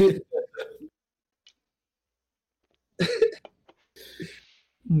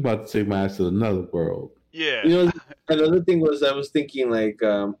 I'm about to take my ass to another world. Yeah. You know, another thing was I was thinking like,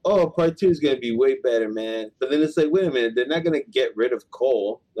 part 2 is gonna be way better, man. But then it's like, wait a minute, they're not gonna get rid of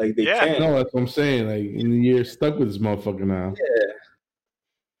Cole. Like they can't. No, that's what I'm saying. Like you're stuck with this motherfucker now. Yeah.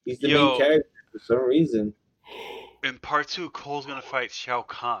 He's the main character for some reason. In part 2, Cole's gonna fight Shao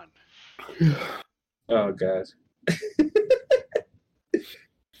Kahn. Oh god.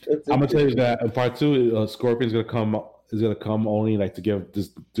 I'm gonna tell you that in part 2, Scorpion's gonna come only like to give this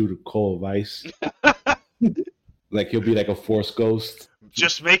dude Cole advice. Like he'll be like a Force ghost.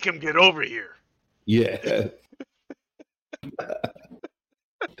 Just make him get over here. Yeah.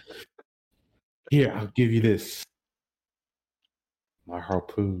 Here, I'll give you this. My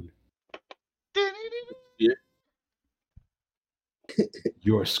harpoon. Yeah.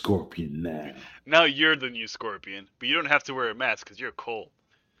 You're a Scorpion now. Now you're the new Scorpion, but you don't have to wear a mask because you're Cole.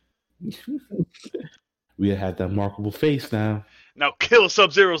 We have that markable face now. Now kill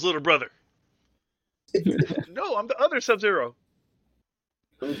Sub-Zero's little brother. No, I'm the other Sub-Zero.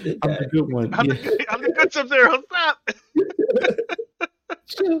 I'm the good one. I'm the good Sub-Zero.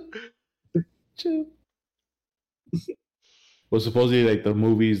 Stop. chill. Well, supposedly, like the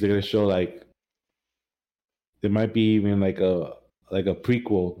movies, they're gonna show like there might be even like a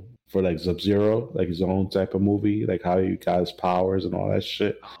prequel for like Sub-Zero, like his own type of movie, like how he got his powers and all that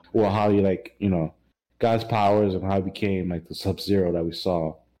shit, or how he like got his powers and how he became like the Sub-Zero that we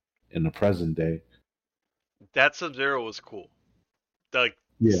saw in the present day. That Sub-Zero was cool. Like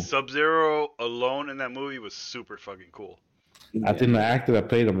Sub-Zero alone in that movie was super fucking cool. I think the actor that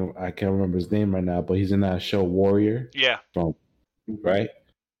played him, I can't remember his name right now, but he's in that show Warrior. Yeah. Right?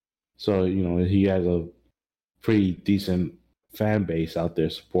 So, he has a pretty decent fan base out there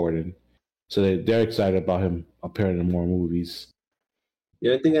supporting. So they're excited about him appearing in more movies. The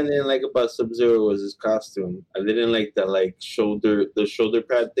only thing I didn't like about Sub-Zero was his costume. I didn't like the shoulder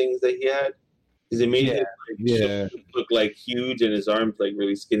pad things that he had. Because it made him look like huge and his arms like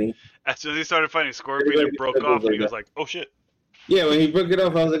really skinny. As soon as he started fighting Scorpion, it broke off and he was like, oh shit. Yeah, when he broke it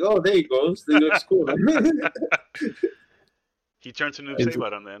off, I was like, oh, there he goes. He looks cool. He turned to Noob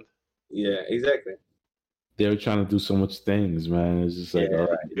Saibot on the end. Yeah, exactly. They were trying to do so much things, man. It's just like, all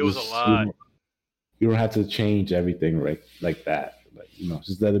right. It was a lot. You don't have to change everything like that. But,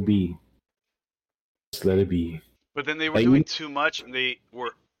 just let it be. Just let it be. But then they were doing too much, and they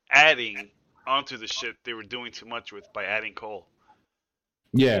were adding onto the shit they were doing too much with by adding Cole.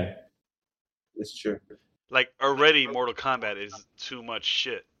 Yeah. It's true. Like, already Mortal Kombat is too much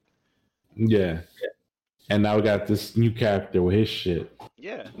shit. Yeah. And now we got this new character with his shit.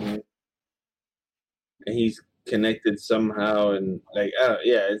 Yeah. And he's connected somehow, and like,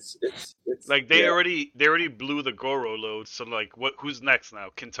 it's like they already blew the Goro load. So like, who's next now?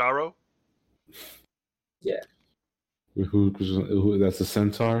 Kintaro? Yeah. Who? That's the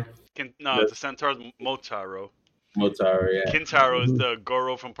Centaur. It's the Centaur's Motaro. Motaro, yeah. Kintaro is the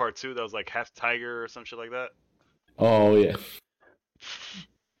Goro from Part 2 that was like half tiger or some shit like that. Oh yeah.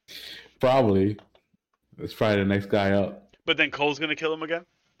 Probably. That's probably the next guy up. But then Cole's gonna kill him again.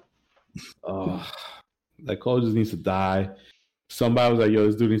 Oh, like Cole just needs to die. Somebody was like, "Yo,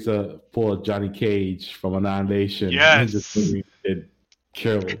 this dude needs to pull a Johnny Cage from Annihilation." Yes. And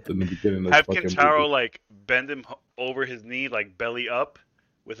killed in the beginning of have the fucking Kintaro movie. like bend him over his knee, like belly up,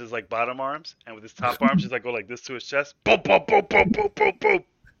 with his like bottom arms, and with his top arms, just like go like this to his chest, boom, boom, boom, boom, boom, boom, boom,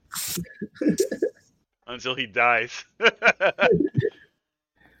 until he dies.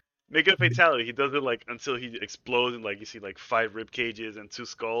 Make it a fatality. He does it like until he explodes, and like you see like 5 rib cages and 2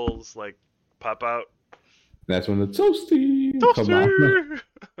 skulls like pop out. That's when the toasty come out.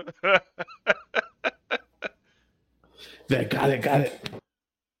 There, got it.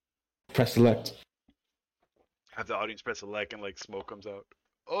 Press select. Have the audience press select and like smoke comes out.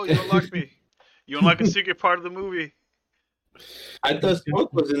 Oh, you unlocked me. You unlock a secret part of the movie. I thought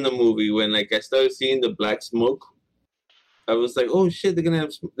smoke was in the movie when like I started seeing the black smoke. I was like, oh shit, they're gonna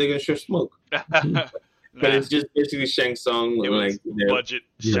show smoke. But it's just basically Shang Tsung. It was like budget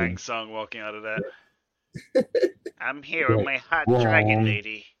Shang Tsung walking out of that. I'm here with my hot dragon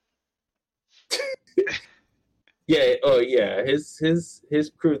lady. Yeah. Oh yeah. His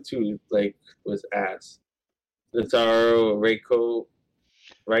crew too like was ass. Nataro, Reiko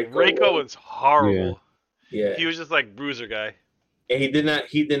was horrible. Yeah. He was just like bruiser guy. And he did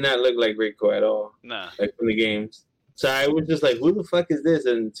not look like Reiko at all. Nah. Like from the games. So I was just like, who the fuck is this?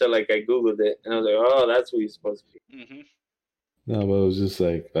 Until like I Googled it and I was like, oh, that's who he's supposed to be. Mm-hmm. No, but it was just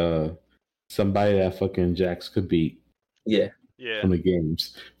like somebody that fucking Jax could beat. Yeah. Yeah. From the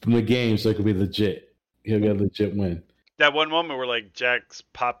games. So it could be legit. He'll get a legit win. That one moment where like Jax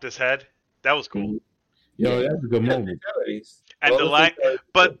popped his head, that was cool. Yo, that's a good moment. And the line,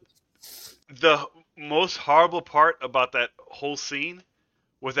 but the most horrible part about that whole scene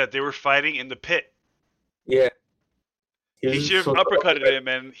was that they were fighting in the pit. Yeah. He should have uppercutted him,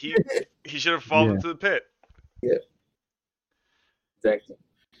 and he should have fallen into the pit. Yeah. Exactly.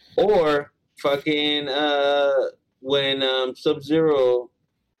 Or fucking when Sub-Zero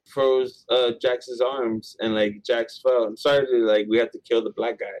froze Jax's arms and like Jax fell. I'm sorry to like we had to kill the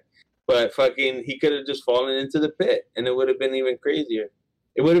black guy. But fucking he could have just fallen into the pit and it would have been even crazier.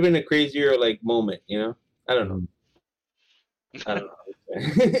 It would have been a crazier like moment, you know? I don't know. If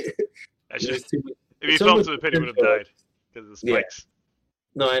he fell into the pit, he would have died because of the spikes.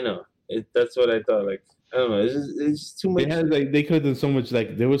 Yeah. No, I know. That's what I thought. Like, I don't know. It's just too much. They could have done so much.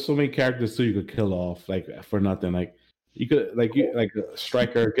 Like, there was so many characters too you could kill off like for nothing. Like, you could like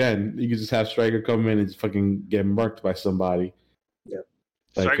Stryker again. You could just have Stryker come in and just fucking get murked by somebody. Yeah,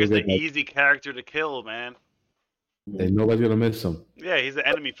 like, Stryker's the easy character to kill, man. And nobody's gonna miss him. Yeah, he's the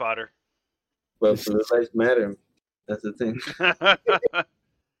enemy fodder. But blue lives matter. That's the thing.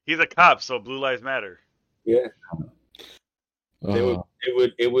 He's a cop, so blue lives matter. Yeah.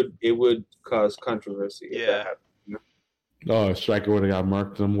 It would cause controversy if that happened. Oh, Stryker would have got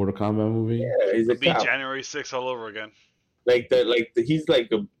marked in the Mortal Kombat movie. Yeah, he's a It'll be cop. January 6th all over again. He's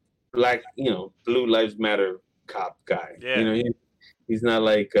like a black, Blue Lives Matter cop guy. Yeah. He's not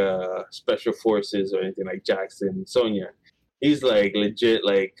like special forces or anything like Jackson and Sonya. He's like legit,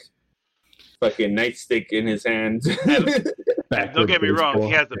 like fucking nightstick in his hands. Don't get me wrong, he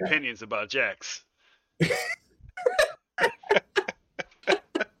has opinions about Jax.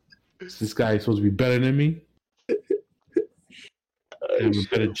 This guy is supposed to be better than me.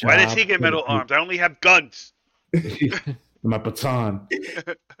 Why does he get metal arms? I only have guns. My baton.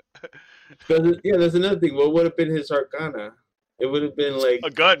 That's another thing. What would have been his Arcana? It would have been like a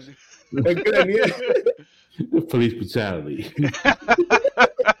gun. A gun, yeah. Police brutality.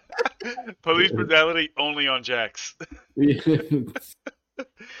 Police brutality only on Jax.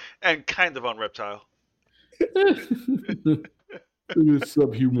 And kind of on Reptile. Look at this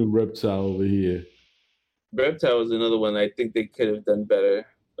subhuman reptile over here. Reptile was another one I think they could have done better.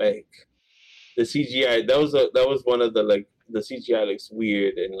 Like the CGI, that was one of the the CGI looks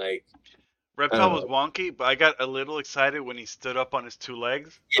weird and like Reptile was wonky, but I got a little excited when he stood up on his two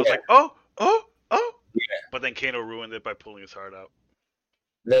legs. I was like, oh. Yeah. But then Kano ruined it by pulling his heart out.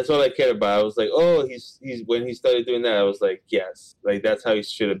 That's all I cared about. I was like, oh, he's when he started doing that, I was like, yes, like that's how he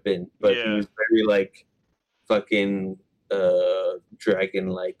should have been. But he was very like fucking dragon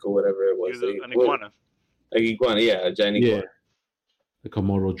like or whatever it was. He was an iguana. Like iguana, yeah, a giant iguana. The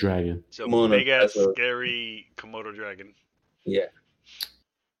Komodo dragon. So big ass scary Komodo dragon. Yeah.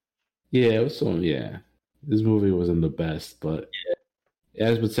 Yeah, it was this movie wasn't the best, but it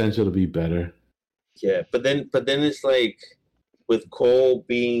has potential to be better. Yeah, but then it's like with Cole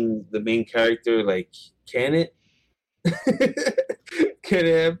being the main character, like, can it? Can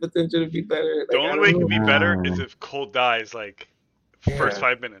it have potential to be better? Like, the only way it can be better is if Cole dies, like, first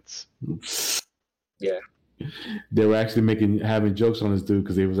 5 minutes. Yeah. They were actually having jokes on this dude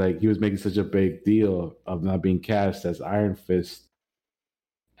because he was making such a big deal of not being cast as Iron Fist.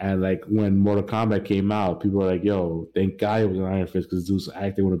 And like when Mortal Kombat came out, people were like, "Yo, thank God it was an Iron Fist because dude's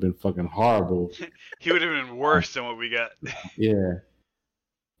acting would have been fucking horrible." He would have been worse than what we got. Yeah,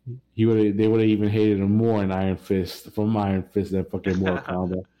 they would have even hated him more in Iron Fist than fucking Mortal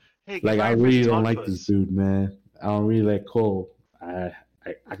Kombat. Hey, like I really don't like this dude, man. I don't really like Cole. I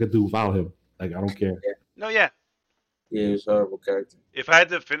could do without him. Like I don't care. No, yeah. Yeah, he was a horrible character. If I had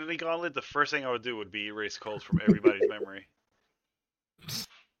the Infinity Gauntlet, the first thing I would do would be erase Cole from everybody's memory.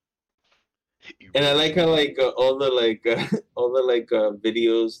 And I like how all the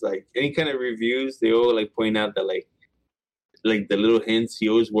videos, like any kind of reviews, they all like point out that like the little hints. He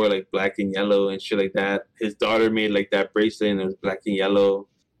always wore like black and yellow and shit like that. His daughter made like that bracelet and it was black and yellow.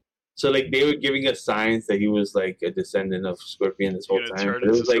 So like they were giving us signs that he was like a descendant of Scorpion this whole time. It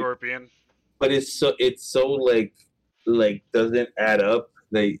was like, Scorpion. But it's so like doesn't add up.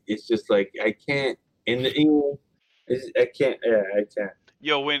 Like it's just like I can't. I can't. Yeah, I can't.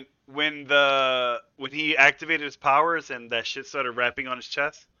 Yo, when he activated his powers and that shit started wrapping on his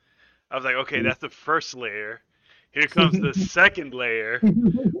chest, I was like, okay, that's the first layer. Here comes the second layer,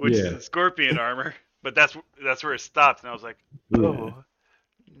 which is the Scorpion armor. But that's where it stopped, and I was like, oh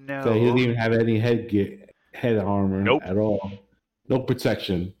no. So he doesn't even have any head armor at all. No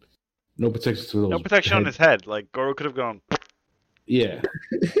protection. No protection to those. No protection on his head. Like Goro could have gone. Yeah.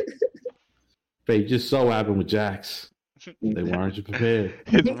 But he just so happened with Jax. They weren't prepared.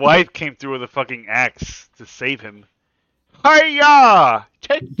 His wife came through with a fucking axe to save him. Hiya!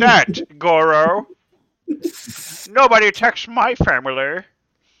 Take that, Goro. Nobody attacks my family.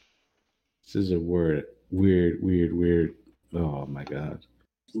 This is a weird. Oh my god.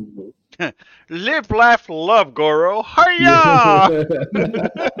 Live, laugh, love, Goro. Hiya!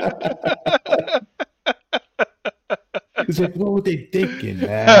 It's like, what were they thinking,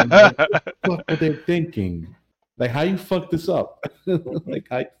 man? Like, what were they thinking? Like, how you fuck this up? Like,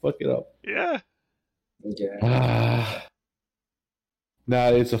 how you fuck it up? Yeah. Now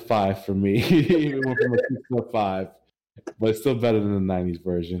it's a 5 for me. It went from a 6 to a 5, but it's still better than the 90s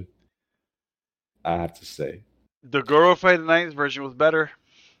version. I have to say. The Goro fight in the 90s version was better.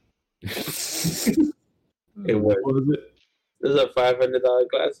 It was. What was it? Those are $500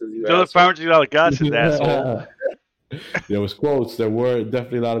 glasses. Those are $500 glasses, asshole. There was quotes. There were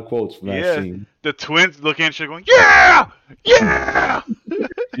definitely a lot of quotes from that scene. The twins looking at each other going, yeah! Yeah!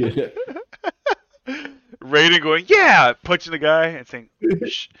 Yeah. Raiden going, yeah! Punching the guy and saying,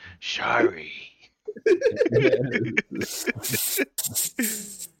 sorry.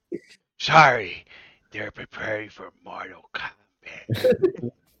 Sorry. They're preparing for Mortal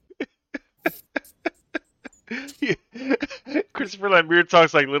Kombat. Christopher Lambert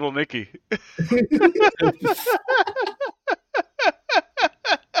talks like Little Nicky.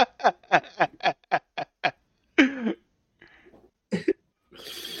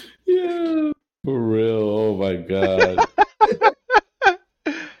 Yeah, for real. Oh my god.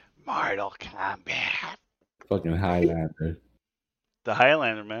 Mortal Kombat. Fucking Highlander. The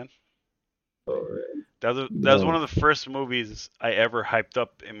Highlander, man. That was one of the first movies I ever hyped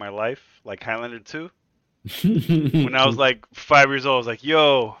up in my life, like Highlander 2. When I was like 5 years old, I was like,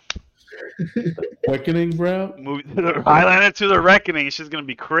 yo, Reckoning, bro. Highlander 2 The Reckoning, it's just gonna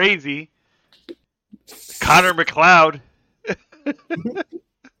be crazy. Connor McLeod.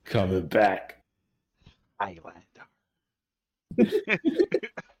 Coming back. Highlander.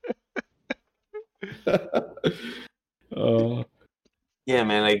 Yeah,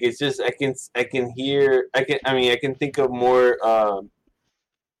 man. Like it's just I can think of more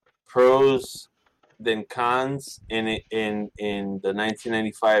pros than cons in the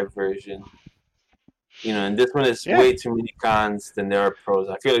 1995 version. You know, and this one is way too many cons than there are pros.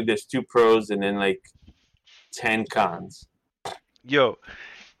 I feel like there's 2 pros and then like 10 cons. Yo,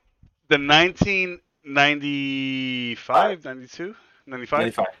 the 1995, 92,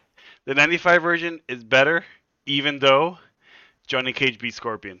 95? The 95 version is better, even though Johnny Cage beat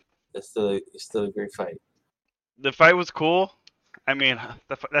Scorpion. It's still a great fight. The fight was cool. I mean,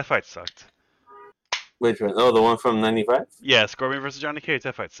 that fight sucked. Which one? Oh, the one from 95? Yeah, Scorpion versus Johnny Cage.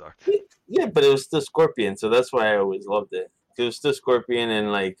 That fight sucked. Yeah, but it was still Scorpion, so that's why I always loved it. It was still Scorpion,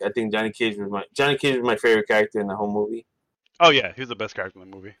 and like I think Johnny Cage was my favorite character in the whole movie. Oh yeah, he was the best character in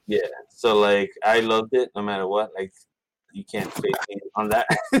the movie. Yeah, so like I loved it no matter what. Like you can't fake me on that.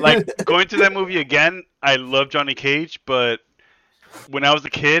 Like going to that movie again, I love Johnny Cage, but when I was a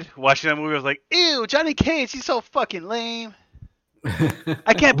kid watching that movie, I was like, ew, Johnny Cage, he's so fucking lame.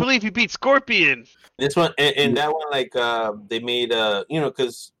 I can't believe he beat Scorpion. This one and that one, like they made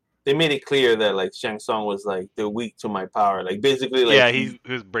because they made it clear that like Shang Tsung was like they're weak to my power. Like basically, like he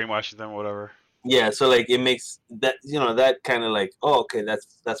was brainwashing them or whatever. Yeah, so like it makes that that kind of like okay,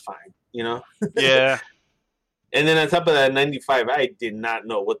 that's fine, Yeah. And then on top of that, 95, I did not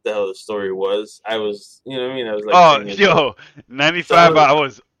know what the hell the story was. I was, I was like, oh, yo, 95, I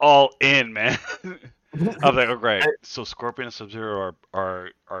was all in, man. I was like, oh, great. So Scorpion and Sub-Zero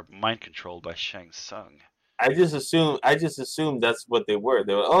are mind controlled by Shang Tsung. I just assumed that's what they were.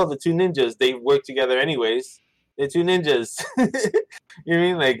 They were the 2 ninjas. They work together anyways. They're 2 ninjas. You know what I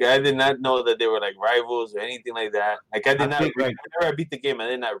mean? Like I did not know that they were like rivals or anything like that. Like I did not. Whenever I beat the game, I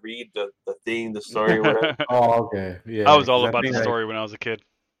did not read the thing, the story, whatever. Oh, okay. Yeah. I was all about the story when I was a kid.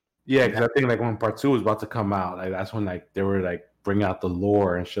 Yeah, because I think like when Part 2 was about to come out, like that's when like they were like bring out the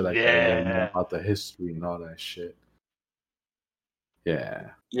lore and shit like that, and about the history and all that shit. Yeah.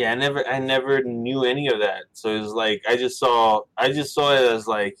 Yeah, I never knew any of that. So it was like I just saw it as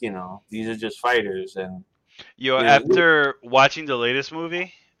like, these are just fighters and after watching the latest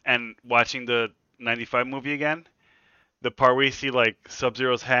movie and watching the 95 movie again, the part where you see like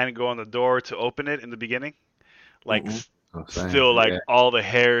Sub-Zero's hand go on the door to open it in the beginning, like still like all the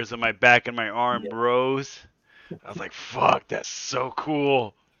hairs on my back and my arm rose. I was like, fuck, that's so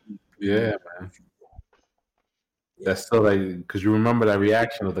cool. Yeah, man. That's still like, because you remember that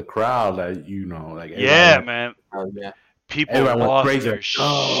reaction of the crowd, like, like. Yeah, man. People lost crazy. Their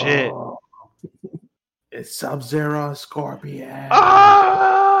shit. It's Sub-Zero, Scorpion.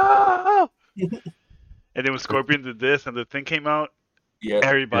 Ah! And then when Scorpion did this and the thing came out,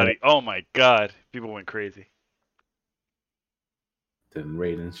 everybody, oh my god, people went crazy. Then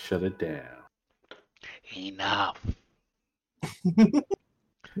Raiden shut it down. Enough.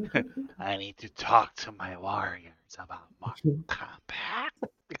 I need to talk to my warriors about Mortal Kombat.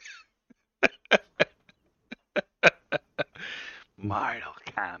 Mortal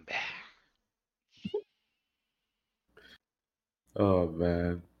Kombat. Oh,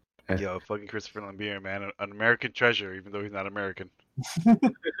 man. Yo, fucking Christopher Lambert, man. An American treasure, even though he's not American.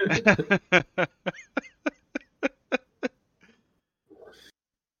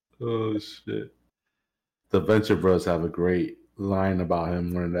 Oh, shit. The Venture Bros have a great line about him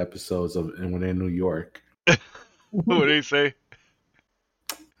in one of the episodes when they're in New York. What did he say?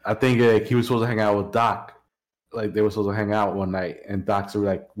 I think he was supposed to hang out with Doc. Like they were supposed to hang out one night, and Doc's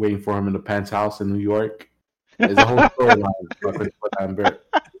like waiting for him in the penthouse in New York. There's a whole storyline about Christopher Lambert.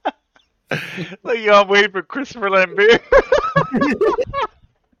 Like, yo, I'm waiting for Christopher Lambert.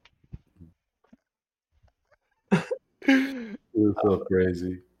 It was so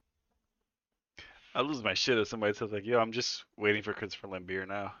crazy. I lose my shit if somebody says like, yo, I'm just waiting for Christopher Lambert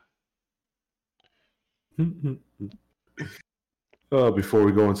now. Before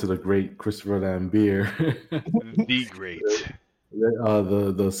we go into the great Christopher Lambert, The great.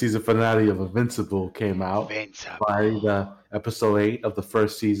 the season finale of Invincible came out. Invincible. By the episode 8 of the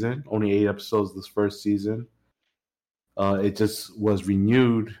first season. Only 8 episodes this first season. It just was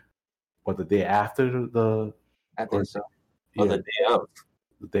renewed, the day after the? I think so. Or the day of.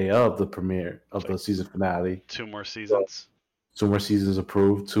 The day of the premiere of the season finale. 2 more seasons. 2 more seasons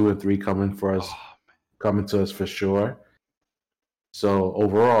approved. 2 and 3 coming for us. Coming to us for sure. So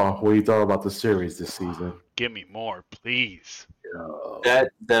overall, what do you thought about the series this season? Give me more, please.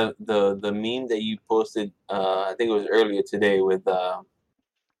 That the meme that you posted, I think it was earlier today with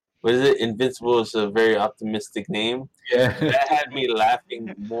what is it? Invincible is a very optimistic name. Yeah, that had me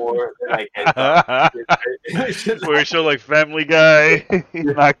laughing more than like I thought. Where you show like Family Guy, he's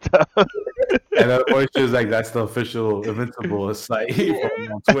knocked up. And it's just like that's the official Invincible site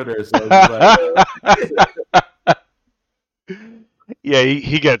on Twitter. So it's like, yeah,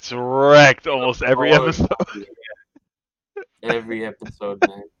 he gets wrecked almost every episode. Every episode,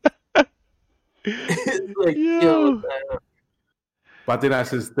 man. It's like, yo. But I think that's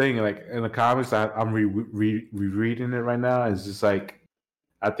his thing. Like in the comics, I'm rereading it right now. It's just like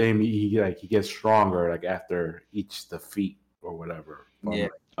I think he gets stronger like after each defeat or whatever. Yeah.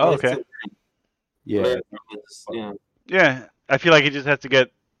 Oh, okay. Yeah. Yeah. I feel like he just has to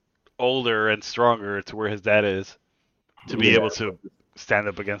get older and stronger to where his dad is to be able to stand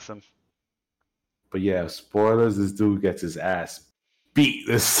up against him. But yeah, spoilers. This dude gets his ass beat.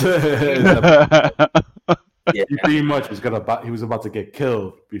 This. Yeah. He pretty much was he was about to get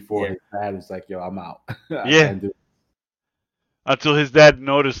killed before his dad was like, "Yo, I'm out." Yeah. Until his dad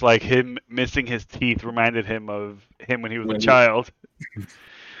noticed, like him missing his teeth reminded him of him when he was a child.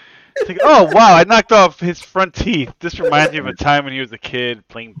 It's like, oh wow, I knocked off his front teeth. This reminds me of a time when he was a kid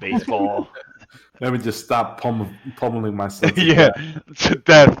playing baseball. Let me just stop pummeling myself. To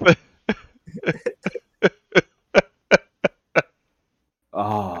death.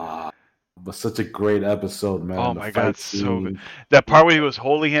 But such a great episode, man. Oh my god, so good. That part where he was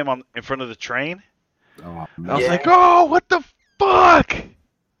holding him in front of the train. Oh, I was like, oh, what the fuck?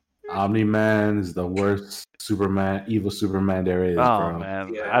 Omni-Man is the worst evil Superman there is, bro.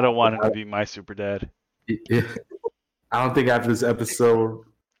 Man, I don't want him to be my super dad. I don't think after this episode,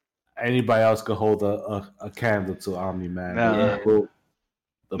 anybody else could hold a candle to Omni-Man. No.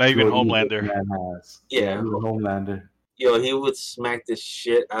 Not even Homelander. Yeah, Homelander. Yo, he would smack the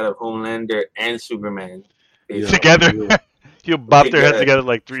shit out of Homelander and Superman. Together. He'll bop their heads together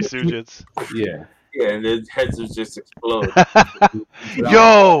like Three Stooges. Yeah. Yeah, and their heads would just explode.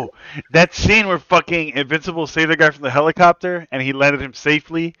 Yo, that scene where fucking Invincible saved the guy from the helicopter and he landed him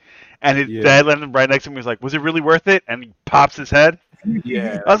safely and his dad landed him right next to him. He was like, was it really worth it? And he pops his head.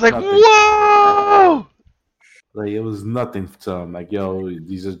 Yeah. I was like, whoa! Like, it was nothing to him. Like, yo,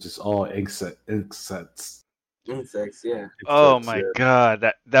 these are just all insects. Insects, yeah. Oh my god,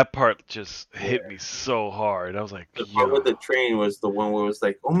 that part just hit me so hard. I was like, the part with the train was the one where it was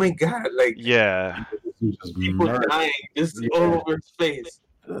like, oh my god, like people dying just all over his face.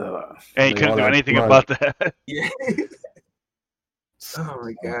 And he couldn't do anything about that. Yeah. Oh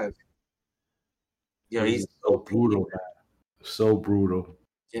my god. Yeah, he's so brutal, man. So brutal.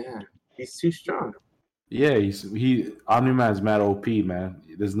 Yeah, he's too strong. Yeah, Omni-Man's mad OP, man.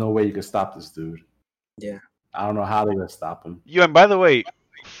 There's no way you can stop this dude. Yeah. I don't know how they're gonna stop him. Yo, and by the way,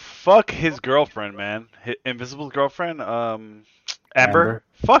 fuck his girlfriend, man. Invisible's girlfriend, Amber.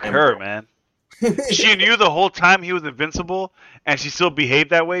 Fuck her, man. She knew the whole time he was invincible, and she still behaved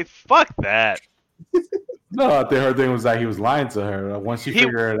that way. Fuck that. No, I think her thing was that he was lying to her. Once she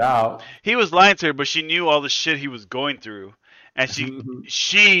figured it out, he was lying to her, but she knew all the shit he was going through, and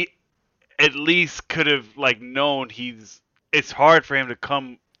she at least could have like known it's hard for him to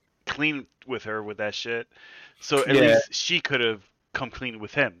come clean with her with that shit. So at least she could have come clean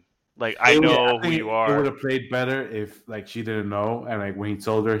with him. Like, I know who you are. It would have played better if like she didn't know, and like when he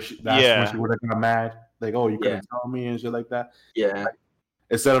told her, that's when she would have got mad. Like, oh, you couldn't tell me and shit like that. Yeah. Like,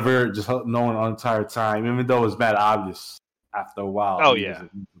 instead of her just knowing the entire time, even though it was bad obvious after a while. Oh yeah.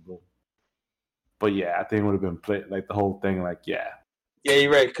 But yeah, I think it would have been played like the whole thing. Like, yeah. Yeah,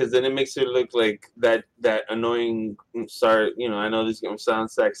 you're right, because then it makes her look like that annoying. Sorry, I know this is gonna sound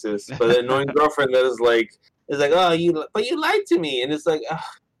sexist, but the annoying girlfriend that is like, oh, you lied to me, and it's like,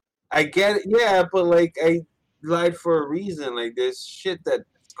 I get it, yeah, but like I lied for a reason. Like there's shit that's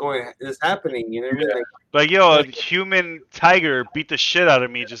happening, you know what I mean? Like, yo, a human tiger beat the shit out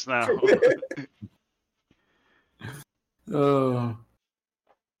of me just now. Man,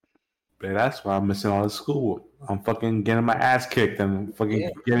 that's why I'm missing all the school. I'm fucking getting my ass kicked and fucking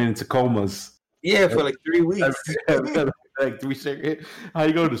getting into comas. Yeah, for like 3 weeks. like 3 straight. How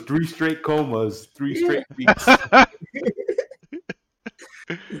you go to 3 straight comas, 3 straight weeks?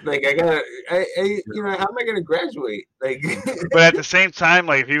 Like how am I gonna graduate? Like, But at the same time,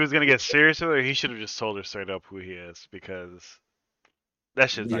 like if he was gonna get serious with her, he should have just told her straight up who he is, because that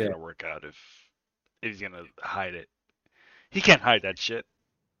shit's not gonna work out if he's gonna hide it. He can't hide that shit.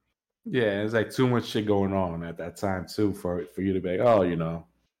 Yeah, it's like too much shit going on at that time too for you to be like, oh,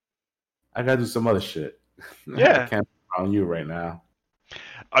 I gotta do some other shit. Yeah. I can't be around you right now.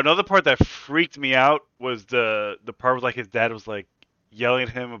 Another part that freaked me out was the part where like his dad was like yelling at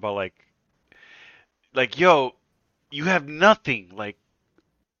him about like yo, you have nothing. Like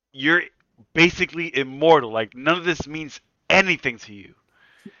you're basically immortal. Like none of this means anything to you.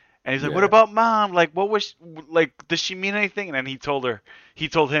 And he's like, what about mom? Like what was like does she mean anything? And then he told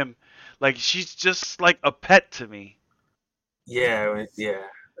him, like she's just like a pet to me. Yeah, that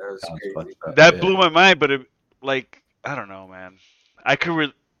was crazy. That blew my mind, but it like I don't know, man. I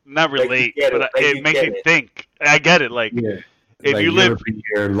could not relate, but it makes me think. I get it. Like, if you live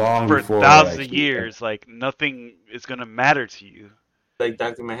here long for before, thousands of years, like nothing is gonna matter to you. Like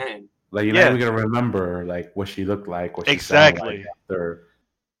Dr. Manhattan. Like you're not even gonna remember like what she looked like, what she exactly. Like after.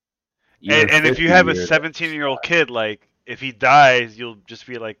 And if you have a 17-year-old kid, like if he dies, you'll just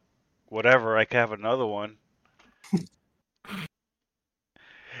be like, whatever. I can have another one.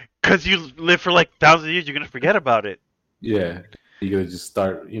 Because you live for like thousands of years, you're gonna forget about it. Yeah. You're gonna just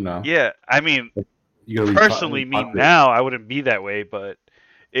start, Yeah, I mean, personally, now I wouldn't be that way. But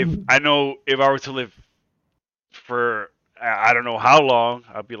if I were to live for I don't know how long,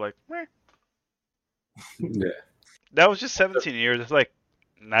 I'd be like, meh. Yeah. That was just 17 years. It's like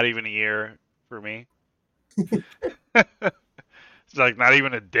not even a year for me. It's like not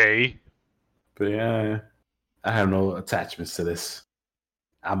even a day. But yeah, I have no attachments to this.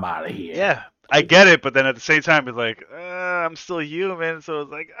 I'm out of here. Yeah. I get it, but then at the same time, it's like, I'm still human, so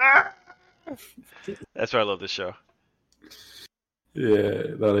it's like, That's why I love this show. Yeah,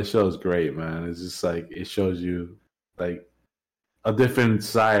 no, this show is great, man. It's just like, it shows you, like, a different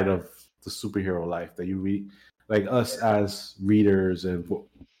side of the superhero life that you read. Like, us as readers and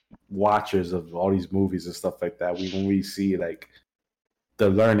watchers of all these movies and stuff like that, when we see, like, the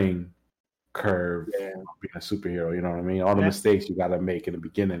learning curve of being a superhero, you know what I mean? All the mistakes you got to make in the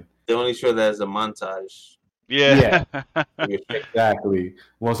beginning. They only show that as a montage. Yeah. Exactly.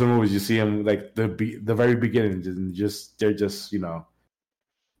 Most of the movies you see them like the very beginning, they're just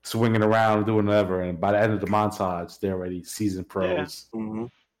swinging around doing whatever, and by the end of the montage, they're already seasoned pros. Yeah. Mm-hmm.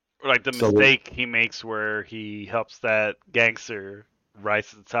 Or like the mistake he makes where he helps that gangster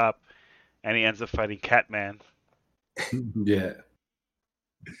rise to the top, and he ends up fighting Catman. Yeah.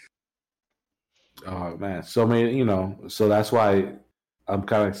 Oh man, so many, so that's why I'm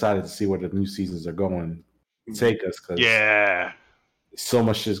kind of excited to see where the new seasons are going to take us, because so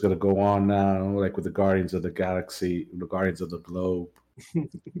much is going to go on now, like with the Guardians of the Galaxy, the Guardians of the Globe.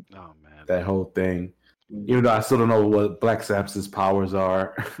 Oh man, that whole thing. Even though I still don't know what Black Samson's powers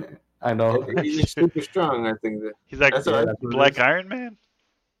are. I know he's super strong. I think that he's like Black Iron Man.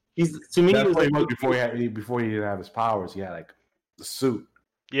 He's to me. Before he didn't have his powers, he had like the suit.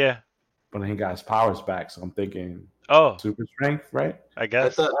 Yeah. But then he got his powers back, so I'm thinking, super strength, right? I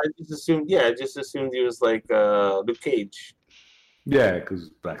guess. I just assumed he was like Luke Cage. Yeah, because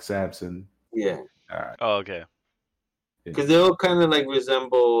Black Samson. Yeah. All right. Oh, okay. Because they all kind of like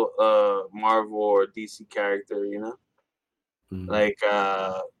resemble Marvel or DC character, like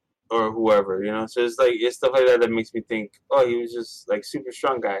or whoever, So it's stuff like that makes me think, oh, he was just like super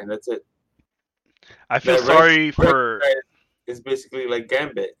strong guy, and that's it. I feel sorry for. It's basically like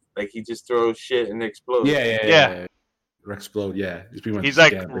Gambit. Like he just throws shit and explodes. Yeah. Explode. Yeah, he's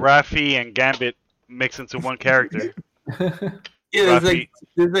like Gambit. Raffi and Gambit mixed into one character. There's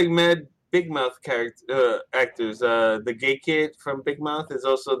like mad Big Mouth actors. The gay kid from Big Mouth is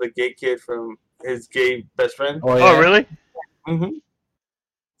also the gay kid from his gay best friend. Oh really? Mm-hmm.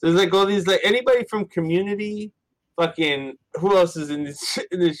 So there's like all these like anybody from Community. Fucking who else is in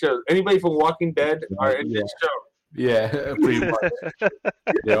this show? Anybody from Walking Dead are in this show. Yeah, pretty much.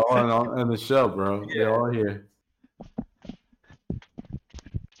 They're all on the show, bro. Yeah. They're all here.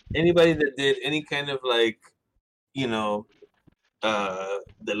 Anybody that did any kind of like, the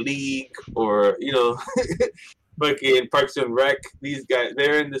League or fucking Parks and Rec, these guys,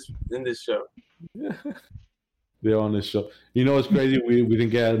 they're in this show. They're on this show. You know what's crazy? We didn't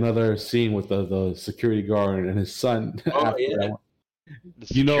get another scene with the security guard and his son. Oh yeah.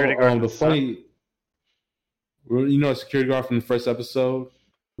 The funny. A security guard from the first episode?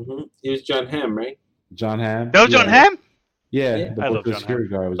 Mm-hmm. He was John Hamm, right? John Hamm. That was John Hamm? Yeah, I love the John security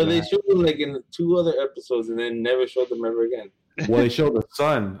guard was But they that. showed him like in 2 other episodes, and then never showed them ever again. Well, they showed the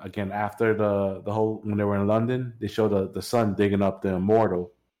son again after the whole when they were in London. They showed the son digging up the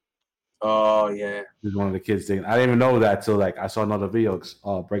immortal. Oh yeah, He's one of the kids digging. I didn't even know that till like I saw another video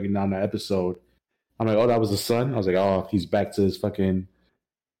breaking down that episode. I'm like, oh, that was the son. I was like, oh, he's back to his fucking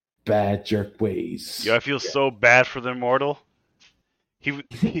bad jerk ways. Yo, I feel so bad for the immortal. He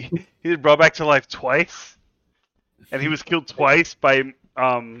was brought back to life twice, and he was killed twice by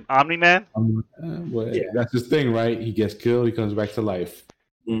Omni-Man. That's his thing, right? He gets killed, he comes back to life.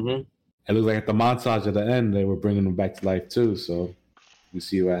 Mm-hmm. It looks like at the montage at the end, they were bringing him back to life too. So we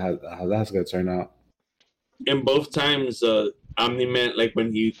see how that's gonna turn out. And both times, Omni-Man, like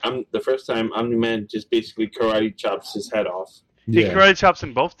when the first time, Omni-Man just basically karate chops his head off. He karate chops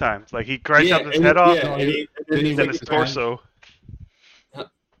him both times. Like he karate chops his head off, and then his torso.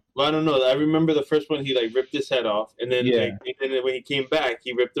 Well, I don't know. I remember the first one, he like ripped his head off, and then when he came back,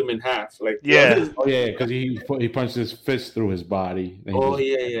 he ripped him in half. Like because he punched his fist through his body. Then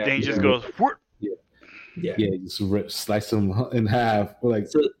he just goes. Yeah, just slice him in half. Like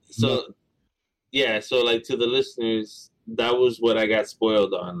so like to the listeners, that was what I got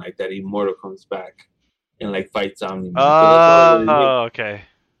spoiled on, like that Immortal comes back and like fights Omni-Man. Oh, okay,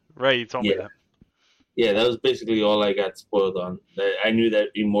 right. You told me that. Yeah, that was basically all I got spoiled on. I knew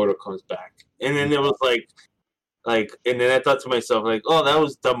that Immortal comes back, and then it was like, and then I thought to myself, like, oh, that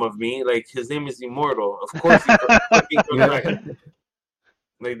was dumb of me. Like his name is Immortal, of course he comes back.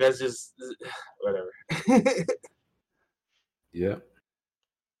 Like that's just whatever. Yeah.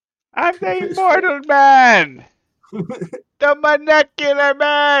 I'm the Immortal Man, the Molecular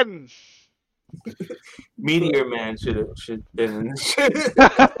Man. Meteor Man should been.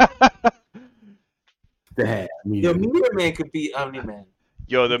 Damn, Yo, Meteor Man could be Omni-Man.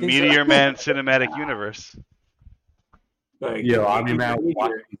 Yo, the Meteor Man cinematic universe. Like, Omni-Man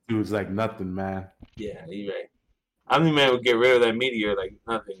was like nothing, man. Yeah, you're right. Omni-Man would get rid of that meteor like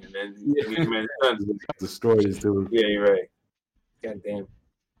nothing, and then Meteor Man destroy his dude. Yeah, you're right. God damn.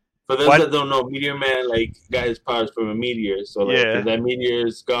 For those that don't know, Meteor Man like got his powers from a meteor, so like if that meteor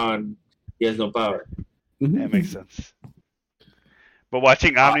is gone, he has no power. That makes sense. But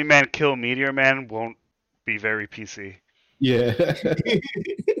watching Omni-Man kill Meteor Man won't be very PC. Yeah.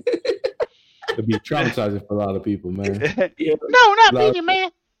 It'd be traumatizing for a lot of people, man. No, not Meteor Man.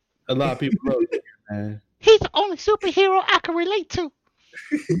 A lot of people love Meteor Man. He's the only superhero I can relate to.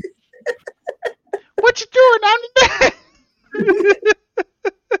 What you doing, Omni-Man?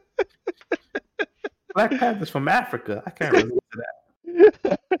 Black Panther's from Africa. I can't relate to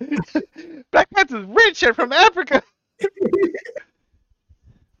that. Black Panther's rich and from Africa.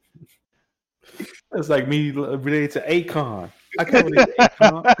 It's like me related to Akon. I can't relate to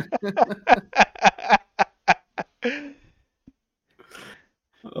Akon.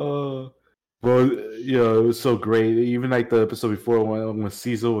 Well, it was so great. Even like the episode before when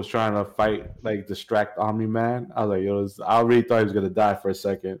Cecil was trying to fight, like distract Omni-Man, I was like, I really thought he was gonna die for a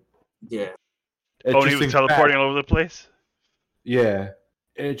second. Yeah. He was teleporting all over the place? Yeah.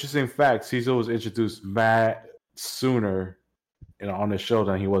 Interesting fact, Cecil was introduced sooner on the show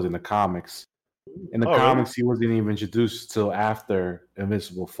than he was in the comics. In the comics, he wasn't even introduced till after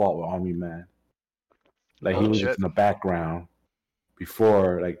Invincible fought with Omni-Man. Like he was just in the background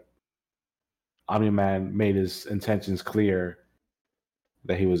before like Omni-Man made his intentions clear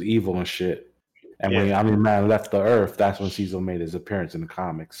that he was evil and shit. And when Omni-Man left the Earth, that's when Cecil made his appearance in the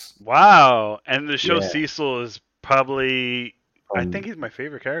comics. Wow. And the show Cecil is probably I think he's my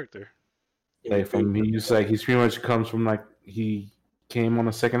favorite character. Like he's pretty much comes from like he came on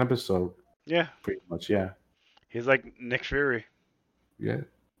the second episode. Yeah. Pretty much, yeah. He's like Nick Fury. Yeah.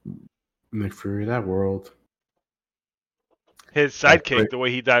 Nick Fury, that world. His sidekick, the way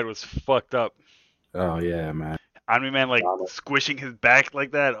he died was fucked up. Oh yeah, man. Omni-Man like squishing his back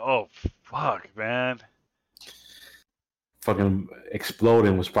like that. Oh fuck, man. Fucking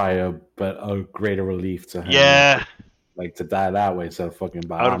exploding was probably a greater relief to him. Yeah. Like to die that way instead of fucking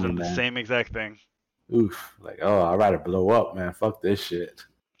by I would have done the same exact thing. Oof. Like, I'd rather blow up, man. Fuck this shit.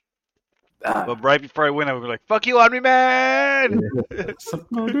 But right before I win, I would be like, fuck you, Omni-Man!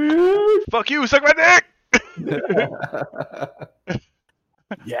 Suck my dick! Fuck you, suck my dick!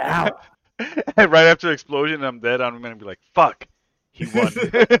 Yeah. And right after the explosion, I'm dead. Omni-Man would be like, fuck. He won.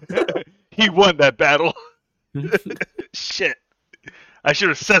 He won that battle. Shit. I should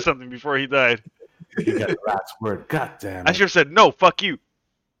have said something before he died. You got the last word. God damn it. I should have said, no, fuck you.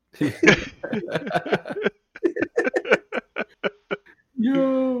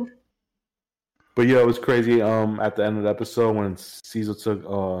 Yo. But it was crazy. At the end of the episode when Cecil took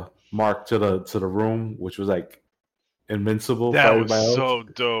Mark to the room, which was like Invincible. That fighting was by Elf. so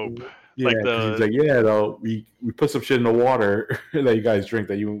dope. Yeah, Like because he's like, yeah, though we put some shit in the water that you guys drink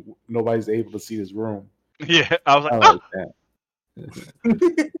that nobody's able to see this room. Yeah, I was like, I ah! like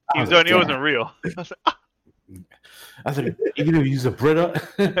that. Even though I knew it wasn't real. I was like, ah! I was like, you gonna use a Brita?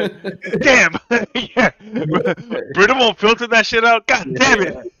 Damn! Yeah. Brita won't filter that shit out? God damn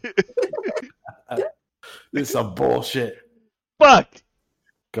it! This is some bullshit. Fuck!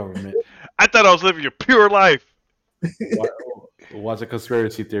 Government. I thought I was living a pure life. Watch a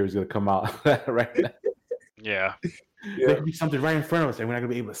conspiracy theory is gonna come out right now. Yeah. There could be something right in front of us, and we're not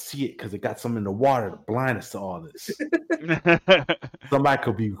gonna be able to see it because it got something in the water to blind us to all this. Somebody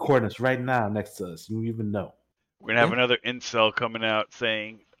could be recording us right now next to us. You don't even know. We're gonna have another incel coming out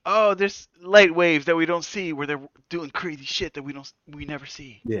saying, "Oh, there's light waves that we don't see, where they're doing crazy shit that we never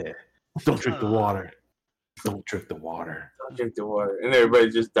see." Yeah. Don't drink the water. Don't drink the water. Don't drink the water, and everybody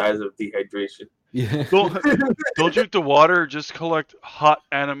just dies of dehydration. Yeah. Don't drink the water. Just collect hot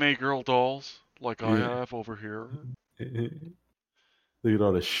anime girl dolls like I have over here. Look at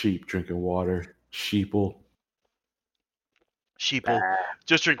all the sheep drinking water. Sheeple.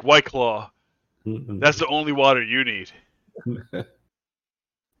 Just drink White Claw. That's the only water you need.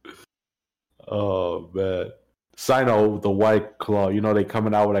 Oh man. Sino, the White Claw. You know they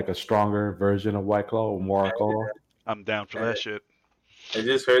coming out with like a stronger version of White Claw or more alcohol. I'm down for that shit. I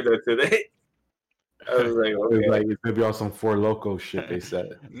just heard that today. I was like, okay. It's like it's gonna be on some Four Loko shit. They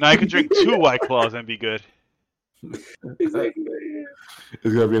said. Now I can drink 2 White Claws and be good. Exactly.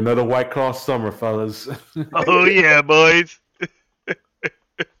 It's gonna be another White Claw summer, fellas. Oh yeah, boys.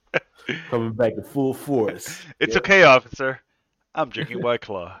 Coming back in full force. It's okay, officer. I'm drinking White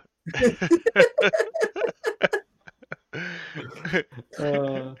Claw.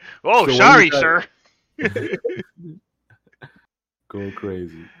 Oh, so sorry, sir. Go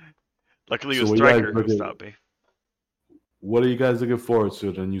crazy. Luckily, So it was what you guys Stryker who looking- stopped me. What are you guys looking forward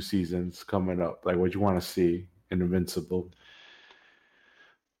to the new seasons coming up? Like, what you want to see in Invincible?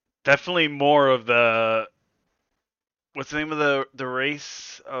 Definitely more of the. What's the name of the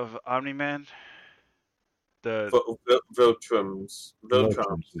race of Omni-Man? The Viltrums.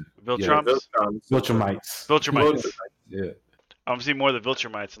 Viltrums. Viltrumites. Viltrumites. Yeah. I want to see more of the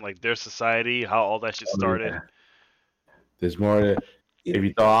Viltrumites and like their society, how all that shit started. Yeah. There's more. If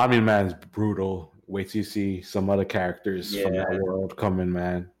you thought Omni-Man's brutal, wait till you see some other characters from that world coming,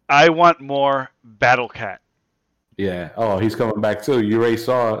 man. I want more Battle Cat. Yeah. Oh, he's coming back too. You already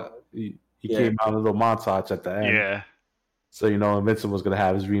saw he came out in a little montage at the end. Yeah. So Invincible's gonna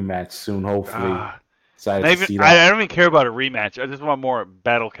have his rematch soon, hopefully. Excited to see I that. don't even care about a rematch. I just want more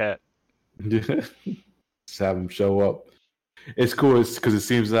Battle Cat. Just have him show up. It's cool because it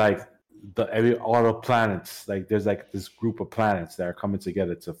seems like all the planets, like there's like this group of planets that are coming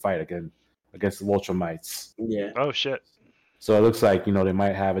together to fight against the Ultramites. Yeah. Oh shit. So it looks like they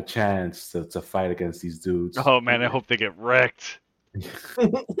might have a chance to fight against these dudes. Oh man, I hope they get wrecked.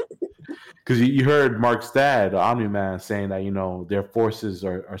 Because you heard Mark's dad, Omni-Man, saying that their forces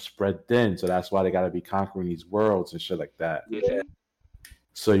are spread thin, so that's why they got to be conquering these worlds and shit like that. Yeah.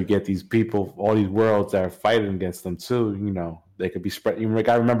 So you get these people, all these worlds that are fighting against them too. They could be spread. You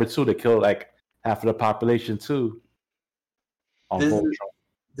got to remember too, they killed like half of the population too. This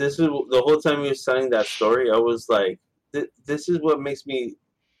is the whole time he was telling that story. I was like, this is what makes me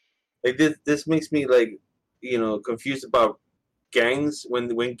like this makes me like confused about gangs when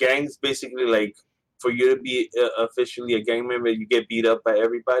gangs basically like for you to be officially a gang member you get beat up by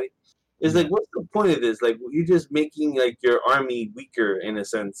everybody. It's like, what's the point of this? Like, you're just making like your army weaker in a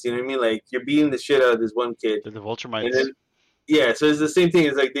sense. You know what I mean? Like, you're beating the shit out of this one kid. The Vulturemites. So it's the same thing.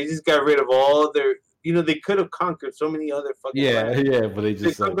 It's like they just got rid of all their. They could have conquered so many other fucking. But they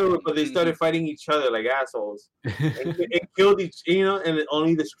just. But they started fighting each other like assholes and killed each. And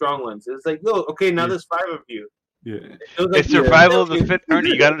only the strong ones. It's like, no, okay, now there's 5 of you. Yeah. It's survival of the fit. Ernie,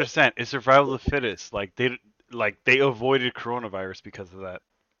 you gotta understand. It's survival of the fittest. Like they avoided coronavirus because of that.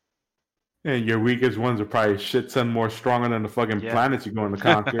 And your weakest ones are probably shit ton more stronger than the fucking planets you're going to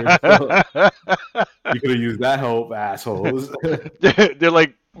conquer. You could have used that help, assholes. They're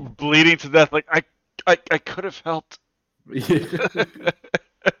like bleeding to death. Like I could have helped.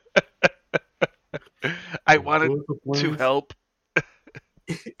 I wanted to help.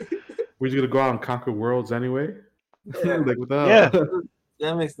 We're just gonna go out and conquer worlds anyway. Like what the hell?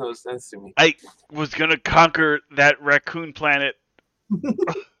 That makes no sense to me. I was gonna conquer that raccoon planet.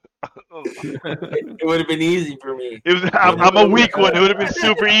 It would have been easy for me. I'm a weak one. It would have been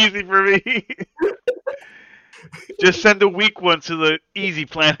super easy for me. Just send a weak one to the easy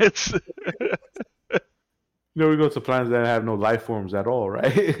planets. we go to planets that have no life forms at all,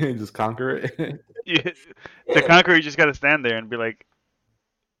 right? And just conquer it. Yeah. Yeah. To conquer, you just got to stand there and be like,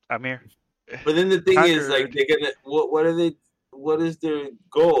 "I'm here." But then the thing is, like, Conquered. they're gonna. What are they? What is their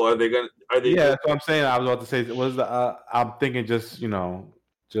goal? Are they gonna? Are they? Yeah, that's what I'm saying. I was about to say, was the I'm thinking just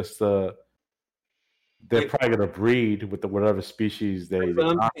they're probably gonna breed with whatever species they That's what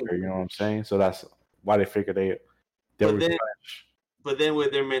I'm conquer. thinking. You know what I'm saying? So that's why they figure they'll But then, refresh. but then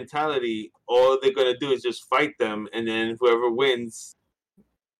with their mentality, all they're gonna do is just fight them, and then whoever wins,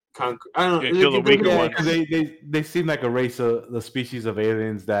 conquer. I don't Yeah, know. kill the weaker Yeah, ones. because they seem like a race of the species of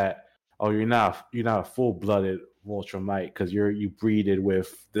aliens that you're not a full blooded Ultramite because you breeded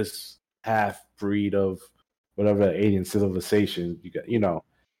with this half breed of whatever alien civilization you got.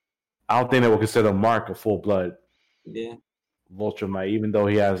 I don't think they would consider Mark a full blood Yeah. Ultramite, even though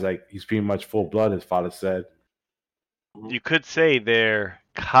he's pretty much full blood. His father said. You could say they're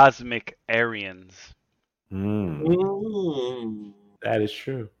cosmic Aryans. That is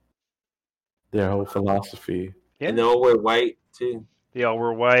true. Their whole philosophy. Yeah. And they all wear white too. They all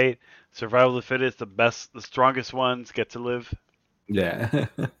were white. Survival of the fittest. The strongest ones get to live. Yeah.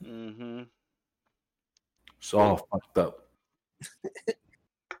 Mm-hmm. It's all fucked up.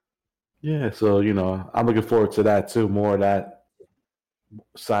 Yeah, so I'm looking forward to that too. More of that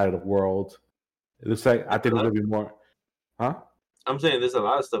side of the world. It looks like I think there's gonna be more. Huh? I'm saying there's a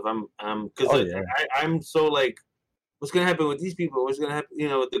lot of stuff. Because Oh, yeah. I'm so like, what's gonna happen with these people? What's gonna happen?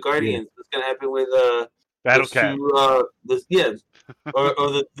 With the Guardians? What's gonna happen with Battle the Cat. two, or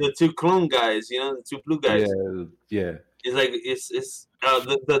the two clone guys? The two blue guys. Yeah. It's like it's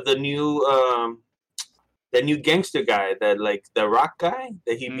the new that new gangster guy, that like the rock guy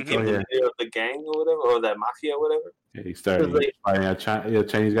that he became the leader of the gang or whatever, or that mafia or whatever. Yeah, he started fighting a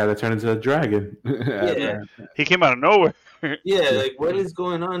Chinese guy that turned into a dragon. Yeah. He came out of nowhere. Yeah, like what is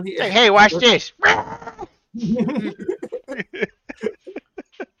going on here? Like, hey, watch this.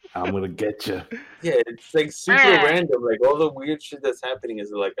 I'm gonna get you. Yeah, it's like super random. Like all the weird shit that's happening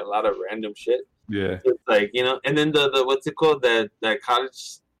is like a lot of random shit. Yeah. It's like, and then the what's it called, that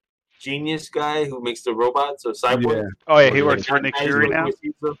college genius guy who makes the robots or cyborg. Yeah. Oh yeah, he works for Nick Fury now.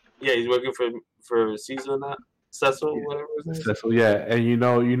 Yeah, he's working for Caesar now. Cecil, whatever his name is. Cecil, yeah, and you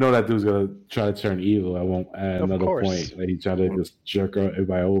know that dude's gonna try to turn evil at another point. Like he's trying to just jerk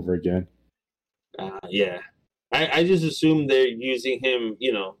everybody over again. Yeah, I just assume they're using him.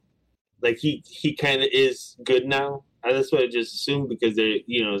 Like he kind of is good now. That's what I just assumed, because they're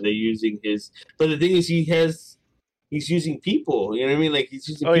using his. But the thing is, he's using people. You know what I mean? Like he's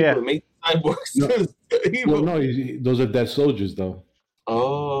using people to make cyborgs. No, those are dead soldiers though.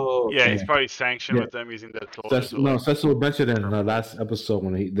 Oh, yeah, he's probably sanctioned with them using that tool. Cecil mentioned it in the last episode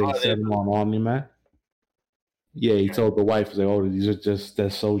when they set him on Omni-Man. Yeah, he told the wife, like, "Oh, these are just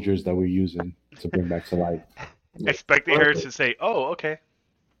dead soldiers that we're using to bring back to life." Expecting her to say, "Oh, okay."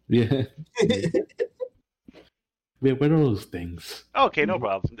 Yeah. Wait, what are those things? Okay, no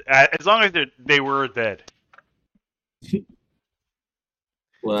problem. As long as they were dead.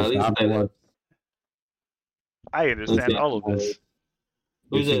 Well, at least I understand all of this.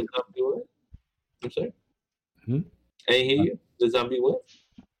 Who's that zombie what? I'm sorry? I didn't hear you. The zombie what?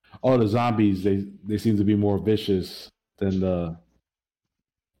 Oh, the zombies, they seem to be more vicious than the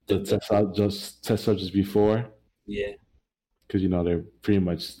test subjects before. Yeah. Because, they're pretty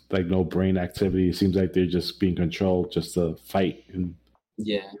much like no brain activity. It seems like they're just being controlled just to fight and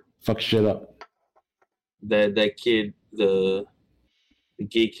fuck shit up. That kid, the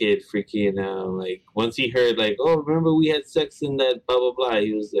gay kid freaking out. Like, once he heard, like, oh, remember we had sex in that blah, blah, blah,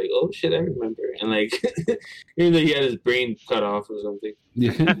 he was like, oh, shit, I remember. And, like, even though he had his brain cut off or something.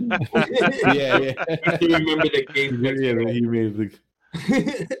 Yeah. He remember the gay sex. Yeah, he made the...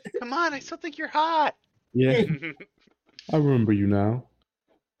 Come on, I still think you're hot. Yeah. I remember you now.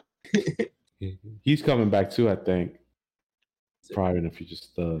 He's coming back, too, I think. Probably in the future.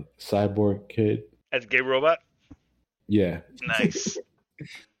 Just the cyborg kid. As gay robot? Yeah. Nice.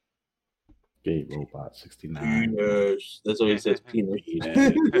 Gay robot 69. Penis. That's what he says, penis.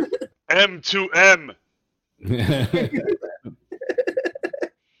 M to M.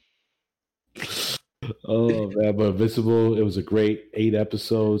 Oh man, but Invincible, it was a great 8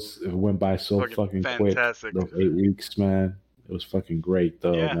 episodes. It went by so fucking quick. Those 8 weeks, man. It was fucking great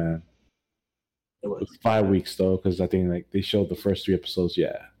though, man. It was 5 weeks though, because I think like they showed the first 3 episodes,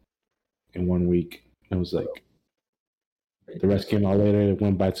 in 1 week. It was like the rest came out later. It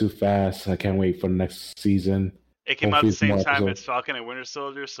went by too fast. I can't wait for the next season. It came out at the same time as Falcon and Winter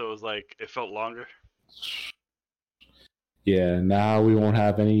Soldier, so it was like it felt longer. Yeah, now we won't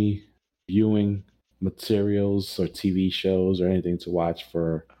have any viewing materials or TV shows or anything to watch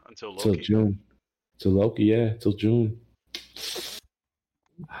until June. Till Loki, yeah, till June. So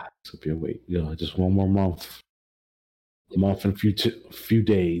if you wait, just one more month. A month and few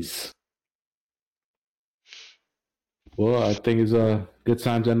days. Well, I think it's a good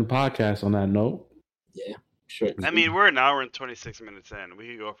time to end the podcast on that note. Yeah, sure. I mean, we're an hour and 26 minutes in. We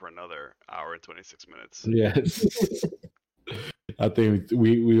could go for another hour and 26 minutes. Yes. I think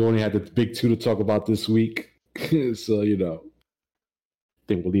we only had the big two to talk about this week. So, I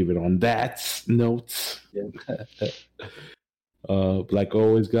think we'll leave it on that note. Yeah. Like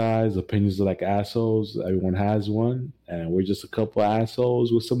always, guys, opinions are like assholes. Everyone has one. And we're just a couple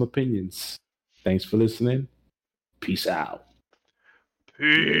assholes with some opinions. Thanks for listening. Peace out.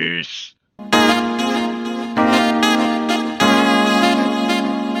 Peace.